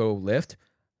I don't go lift,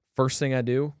 first thing I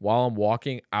do while I'm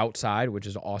walking outside, which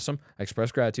is awesome, I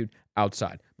express gratitude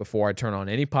outside before I turn on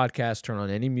any podcast, turn on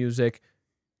any music,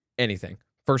 anything.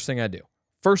 First thing I do.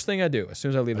 As soon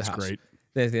as I leave the house. That's great.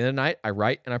 Then at the end of the night, I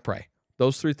write and I pray.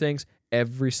 Those 3 things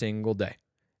every single day.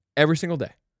 Every single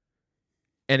day.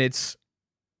 And it's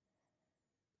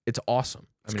awesome.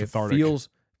 It's I mean, cathartic. it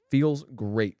feels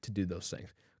great to do those things.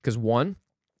 Because 1,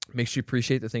 makes you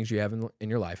appreciate the things you have in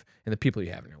your life and the people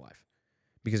you have in your life.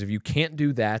 Because if you can't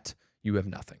do that, you have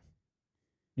nothing.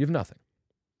 You have nothing.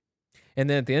 And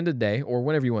then at the end of the day, or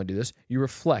whenever you want to do this, you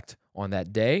reflect on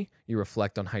that day. You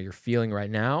reflect on how you're feeling right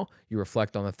now. You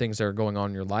reflect on the things that are going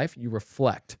on in your life. You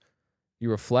reflect.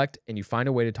 And you find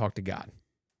a way to talk to God.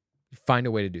 You find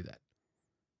a way to do that.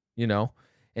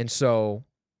 And so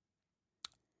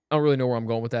I don't really know where I'm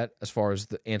going with that as far as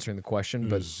answering the question,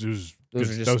 but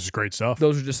that was great stuff.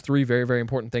 Those are just 3 very, very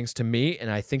important things to me, and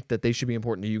I think that they should be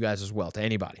important to you guys as well, to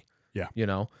anybody. Yeah.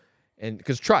 And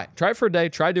because try it for a day.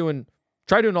 Try doing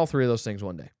all 3 of those things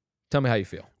one day. Tell me how you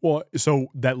feel. Well, so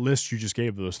that list you just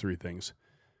gave, those 3 things,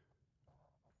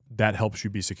 that helps you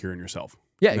be secure in yourself.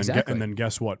 Yeah, and exactly. And then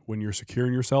guess what? When you're secure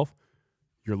in yourself,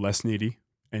 you're less needy,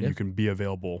 and you can be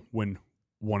available when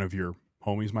one of your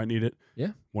homies might need it.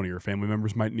 Yeah. One of your family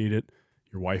members might need it.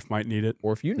 Your wife might need it.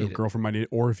 Or if you need your girlfriend might need it.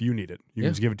 Or if you need it. You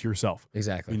can just give it to yourself.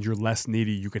 Exactly. And you're less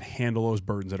needy. You can handle those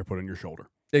burdens that are put on your shoulder.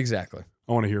 Exactly.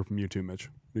 I want to hear from you too, Mitch.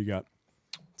 What do you got?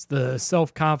 It's the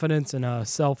self-confidence and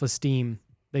self-esteem.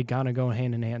 They kind of go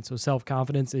hand in hand. So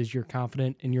self-confidence is you're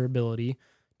confident in your ability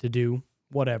to do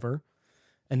whatever.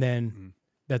 And then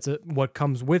what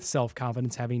comes with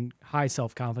self-confidence, having high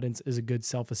self-confidence, is a good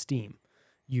self-esteem.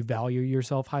 You value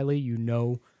yourself highly. You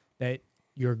know that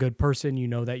you're a good person. You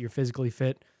know that you're physically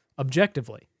fit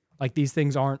objectively. Like these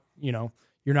things aren't, you're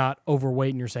not overweight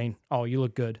and you're saying, oh, you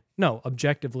look good. No,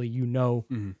 objectively,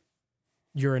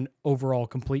 you're an overall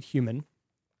complete human.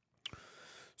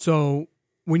 So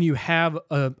when you have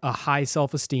a high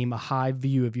self-esteem, a high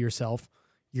view of yourself,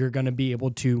 you're going to be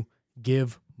able to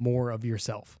give more of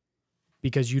yourself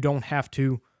because you don't have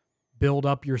to build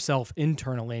up yourself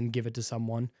internally and give it to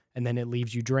someone and then it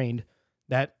leaves you drained.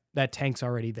 That tank's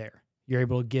already there. You're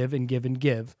able to give and give and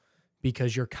give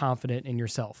because you're confident in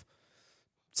yourself.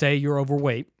 Say you're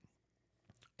overweight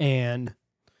and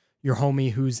your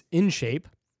homie who's in shape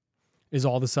is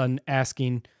all of a sudden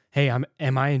asking, hey,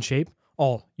 am I in shape?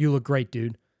 Oh, you look great,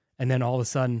 dude. And then all of a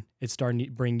sudden it's starting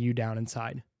to bring you down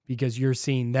inside because you're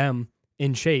seeing them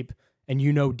in shape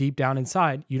and deep down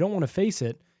inside, you don't want to face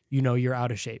it. You're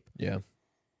out of shape. Yeah.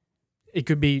 It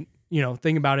could be,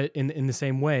 think about it in the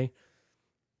same way.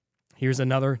 Here's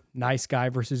another nice guy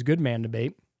versus good man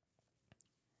debate.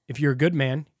 If you're a good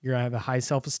man, you're going to have a high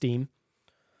self-esteem.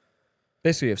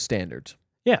 Basically, you have standards.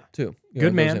 Yeah. Too.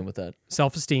 Good man, in with that.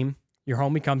 Self-esteem. Your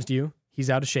homie comes to you. He's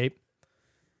out of shape.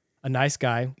 A nice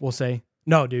guy will say,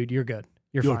 no, dude, you're good.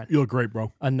 You're fine. You look great,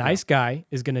 bro. A nice guy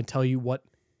is going to tell you what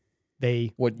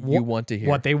you want to hear.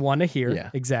 What they want to hear.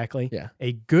 Yeah. Exactly. Yeah.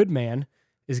 A good man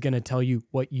is going to tell you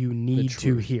what you need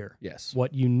to hear. Yes.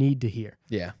 What you need to hear.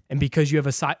 Yeah. And because you have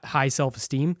a high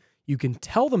self-esteem, you can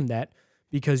tell them that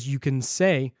because you can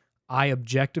say, I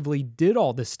objectively did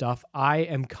all this stuff. I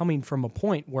am coming from a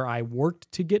point where I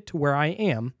worked to get to where I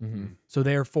am. Mm-hmm. So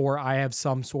therefore, I have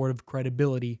some sort of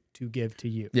credibility to give to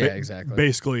you. Yeah, exactly.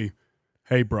 Basically,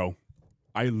 hey, bro,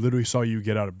 I literally saw you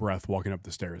get out of breath walking up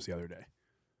the stairs the other day.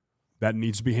 That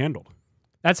needs to be handled.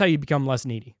 That's how you become less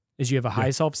needy, is you have a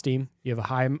high self-esteem, you have a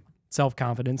high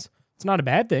self-confidence. It's not a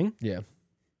bad thing. Yeah.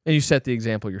 And you set the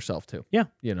example yourself, too. Yeah.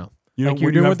 You know. You know, Like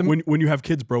you're doing with the- when you have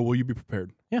kids, bro, will you be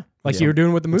prepared? Yeah. Like you were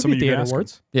doing with the movie theater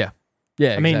awards. Yeah.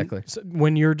 Yeah, I mean, exactly.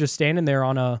 when you're just standing there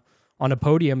on a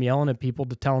podium yelling at people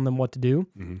to telling them what to do,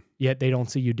 yet they don't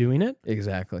see you doing it.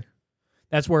 Exactly.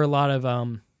 That's where a lot of,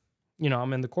 I'm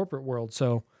in the corporate world,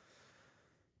 so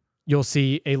you'll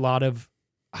see a lot of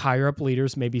higher up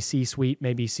leaders, maybe C-suite,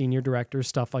 maybe senior directors,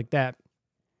 stuff like that,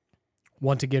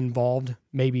 want to get involved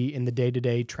maybe in the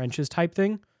day-to-day trenches type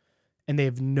thing, and they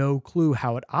have no clue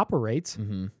how it operates,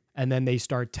 and then they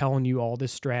start telling you all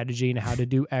this strategy and how to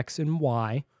do X and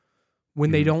Y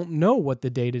when they don't know what the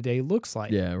day-to-day looks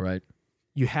like. Yeah, right.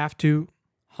 You have to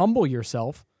humble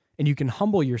yourself, and you can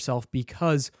humble yourself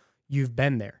because you've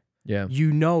been there. Yeah.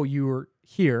 You know you were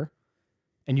here,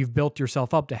 and you've built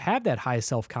yourself up to have that high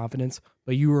self-confidence,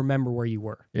 but you remember where you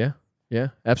were. Yeah. Yeah,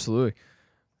 absolutely.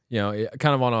 You know,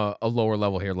 kind of on a lower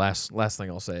level here, last thing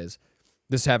I'll say is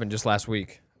this happened just last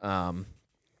week. I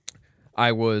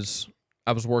was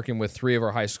working with 3 of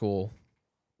our high school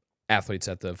athletes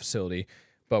at the facility,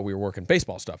 but we were working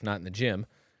baseball stuff, not in the gym.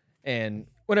 And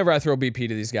whenever I throw BP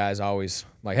to these guys, I always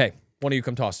like, hey, one of you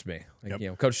come toss to me.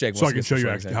 Like, Coach Jake wants So I to can get show some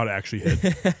you swings how to actually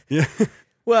hit. Yeah.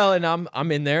 Well, and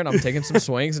I'm in there and I'm taking some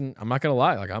swings, and I'm not gonna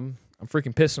lie, like I'm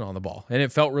freaking pissing on the ball, and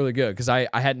it felt really good because I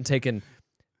hadn't taken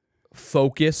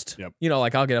focused. Yep.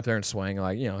 Like I'll get up there and swing,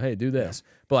 like hey, do this,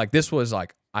 but like this was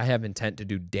like I have intent to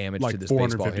do damage Like to this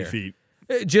baseball 450 here.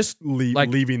 feet. Just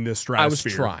Leaving this stratosphere. I was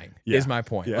trying. Yeah. Is my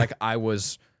point. Yeah. Like I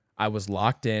was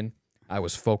locked in. I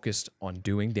was focused on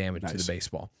doing damage to the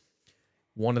baseball.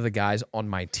 One of the guys on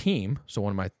my team, so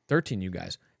one of my 13U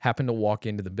guys, happened to walk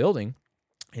into the building,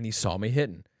 and he saw me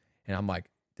hitting, and I'm like,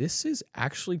 this is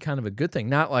actually kind of a good thing.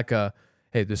 Not like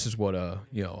hey, this is what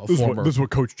This is what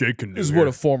Coach Jake can do. This is what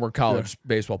a former college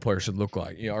baseball player should look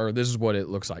like, or this is what it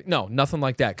looks like. No, nothing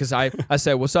like that. Because I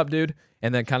said, "What's up, dude?"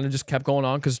 And then kind of just kept going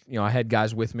on because I had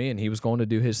guys with me and he was going to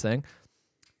do his thing,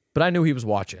 but I knew he was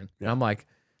watching, and I'm like,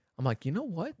 you know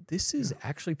what? This is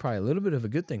actually probably a little bit of a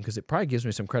good thing because it probably gives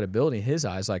me some credibility in his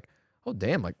eyes. Like, oh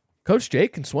damn, like Coach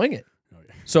Jake can swing it.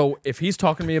 So if he's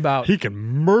talking to me about he can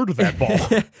murder that ball.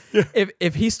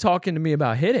 if he's talking to me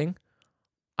about hitting,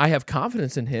 I have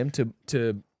confidence in him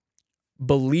to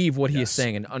believe what he is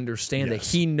saying and understand that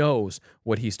he knows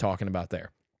what he's talking about there.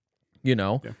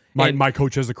 Yeah. My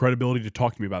coach has the credibility to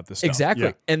talk to me about this stuff. Exactly.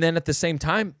 Yeah. And then at the same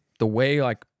time, the way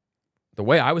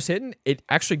I was hitting, it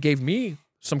actually gave me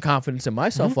some confidence in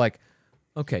myself. Like,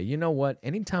 okay, you know what?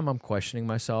 Anytime I'm questioning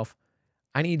myself,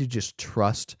 I need to just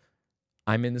trust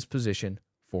I'm in this position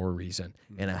for a reason.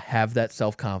 And I have that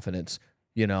self-confidence,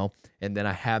 and then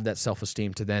I have that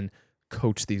self-esteem to then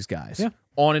coach these guys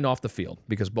on and off the field,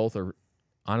 because both are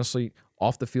honestly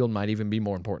off the field might even be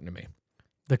more important to me.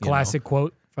 The classic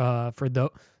quote for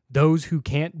those who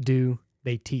can't do,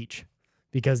 they teach,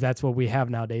 because that's what we have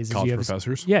nowadays. College you have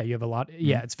professors. You have a lot.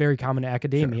 Yeah, it's very common in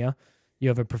academia. Sure. You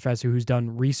have a professor who's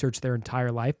done research their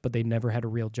entire life, but they never had a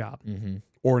real job.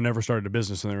 Or never started a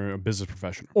business and they're a business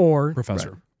professional. Or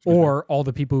professor. Right. Or all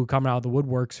the people who come out of the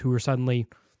woodworks who are suddenly,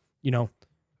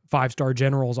 5-star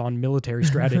generals on military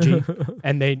strategy,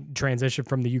 and they transition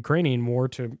from the Ukrainian war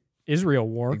to Israel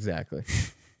war. Exactly.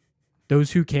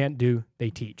 Those who can't do, they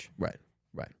teach. Right.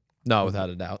 No, without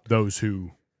a doubt. Those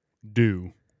who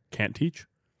do can't teach.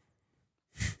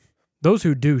 Those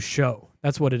who do show.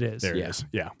 That's what it is. There it is.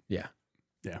 Yeah.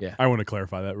 I want to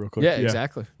clarify that real quick. Yeah,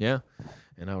 exactly. Yeah.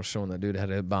 And I was showing that dude how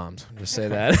to hit bombs. Just say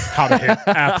that. How to hit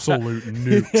absolute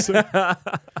nukes.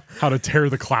 How to tear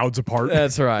the clouds apart.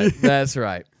 That's right. That's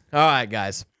right. All right,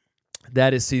 guys.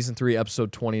 That is season 3,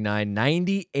 episode 29.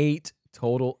 98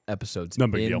 total episodes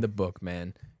in the book,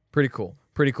 man. Pretty cool.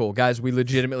 Guys, we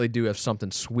legitimately do have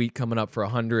something sweet coming up for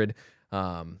 100.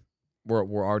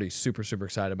 We're already super, super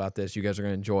excited about this. You guys are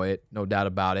going to enjoy it. No doubt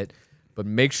about it. But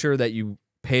make sure that you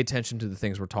pay attention to the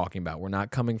things we're talking about. We're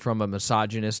not coming from a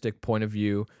misogynistic point of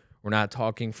view. We're not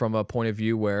talking from a point of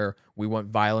view where we want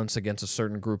violence against a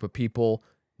certain group of people.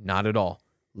 Not at all.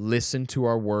 Listen to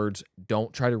our words.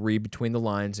 Don't try to read between the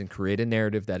lines and create a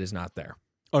narrative that is not there.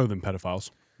 Other than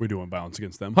pedophiles. We do want violence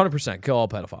against them. 100% kill all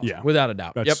pedophiles. Yeah. Without a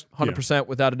doubt. Yep. That's- 100%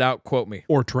 without a doubt. Quote me.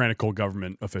 Or tyrannical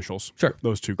government officials. Sure.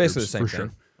 Those two groups, Basically the same for thing,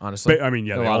 sure. honestly. I mean,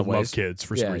 yeah, in a they lot all of love ways. kids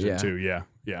for Yeah, some reason yeah. too. Yeah,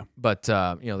 yeah. But,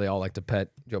 they all like to pet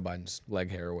Joe Biden's leg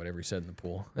hair or whatever he said in the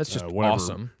pool. That's just Whatever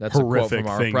awesome. That's a quote horrific from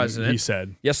our thing president. he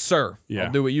said. Yes, sir. Yeah.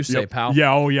 I'll do what you say, Yep. pal.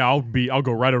 Yeah, oh yeah, I'll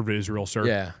go right over to Israel,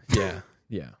 sir.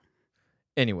 Yeah.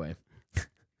 Anyway.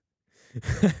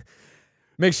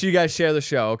 Make sure you guys share the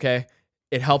show, okay?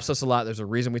 It helps us a lot. There's a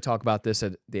reason we talk about this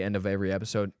at the end of every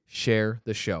episode. Share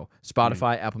the show.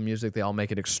 Spotify, Apple Music, they all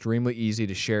make it extremely easy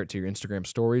to share it to your Instagram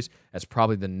stories. That's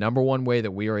probably the number one way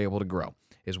that we are able to grow,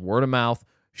 is word of mouth,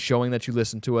 showing that you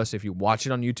listen to us. If you watch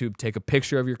it on YouTube, take a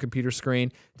picture of your computer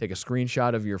screen, take a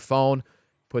screenshot of your phone,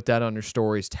 put that on your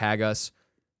stories, tag us,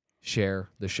 share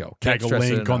the show. Tag Can't a stress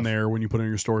it link on enough. there when you put it on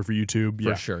your story for YouTube.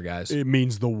 For sure, guys. It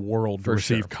means the world to For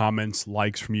receive sure. comments,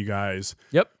 likes from you guys.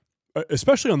 Yep.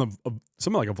 Especially on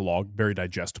something like a vlog, very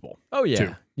digestible. Oh, yeah.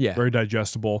 too. Yeah. Very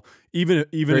digestible. Even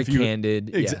Very if you candid.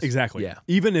 Yes. exactly. Yeah.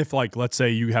 Even if, like, let's say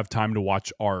you have time to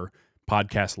watch our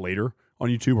podcast later on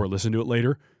YouTube or listen to it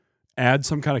later, add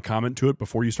some kind of comment to it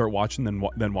before you start watching,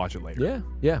 then watch it later.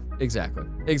 Yeah,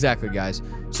 exactly, guys.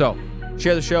 So,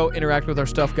 share the show, interact with our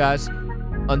stuff, guys.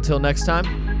 Until next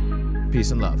time,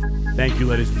 peace and love. Thank you,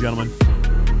 ladies and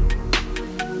gentlemen.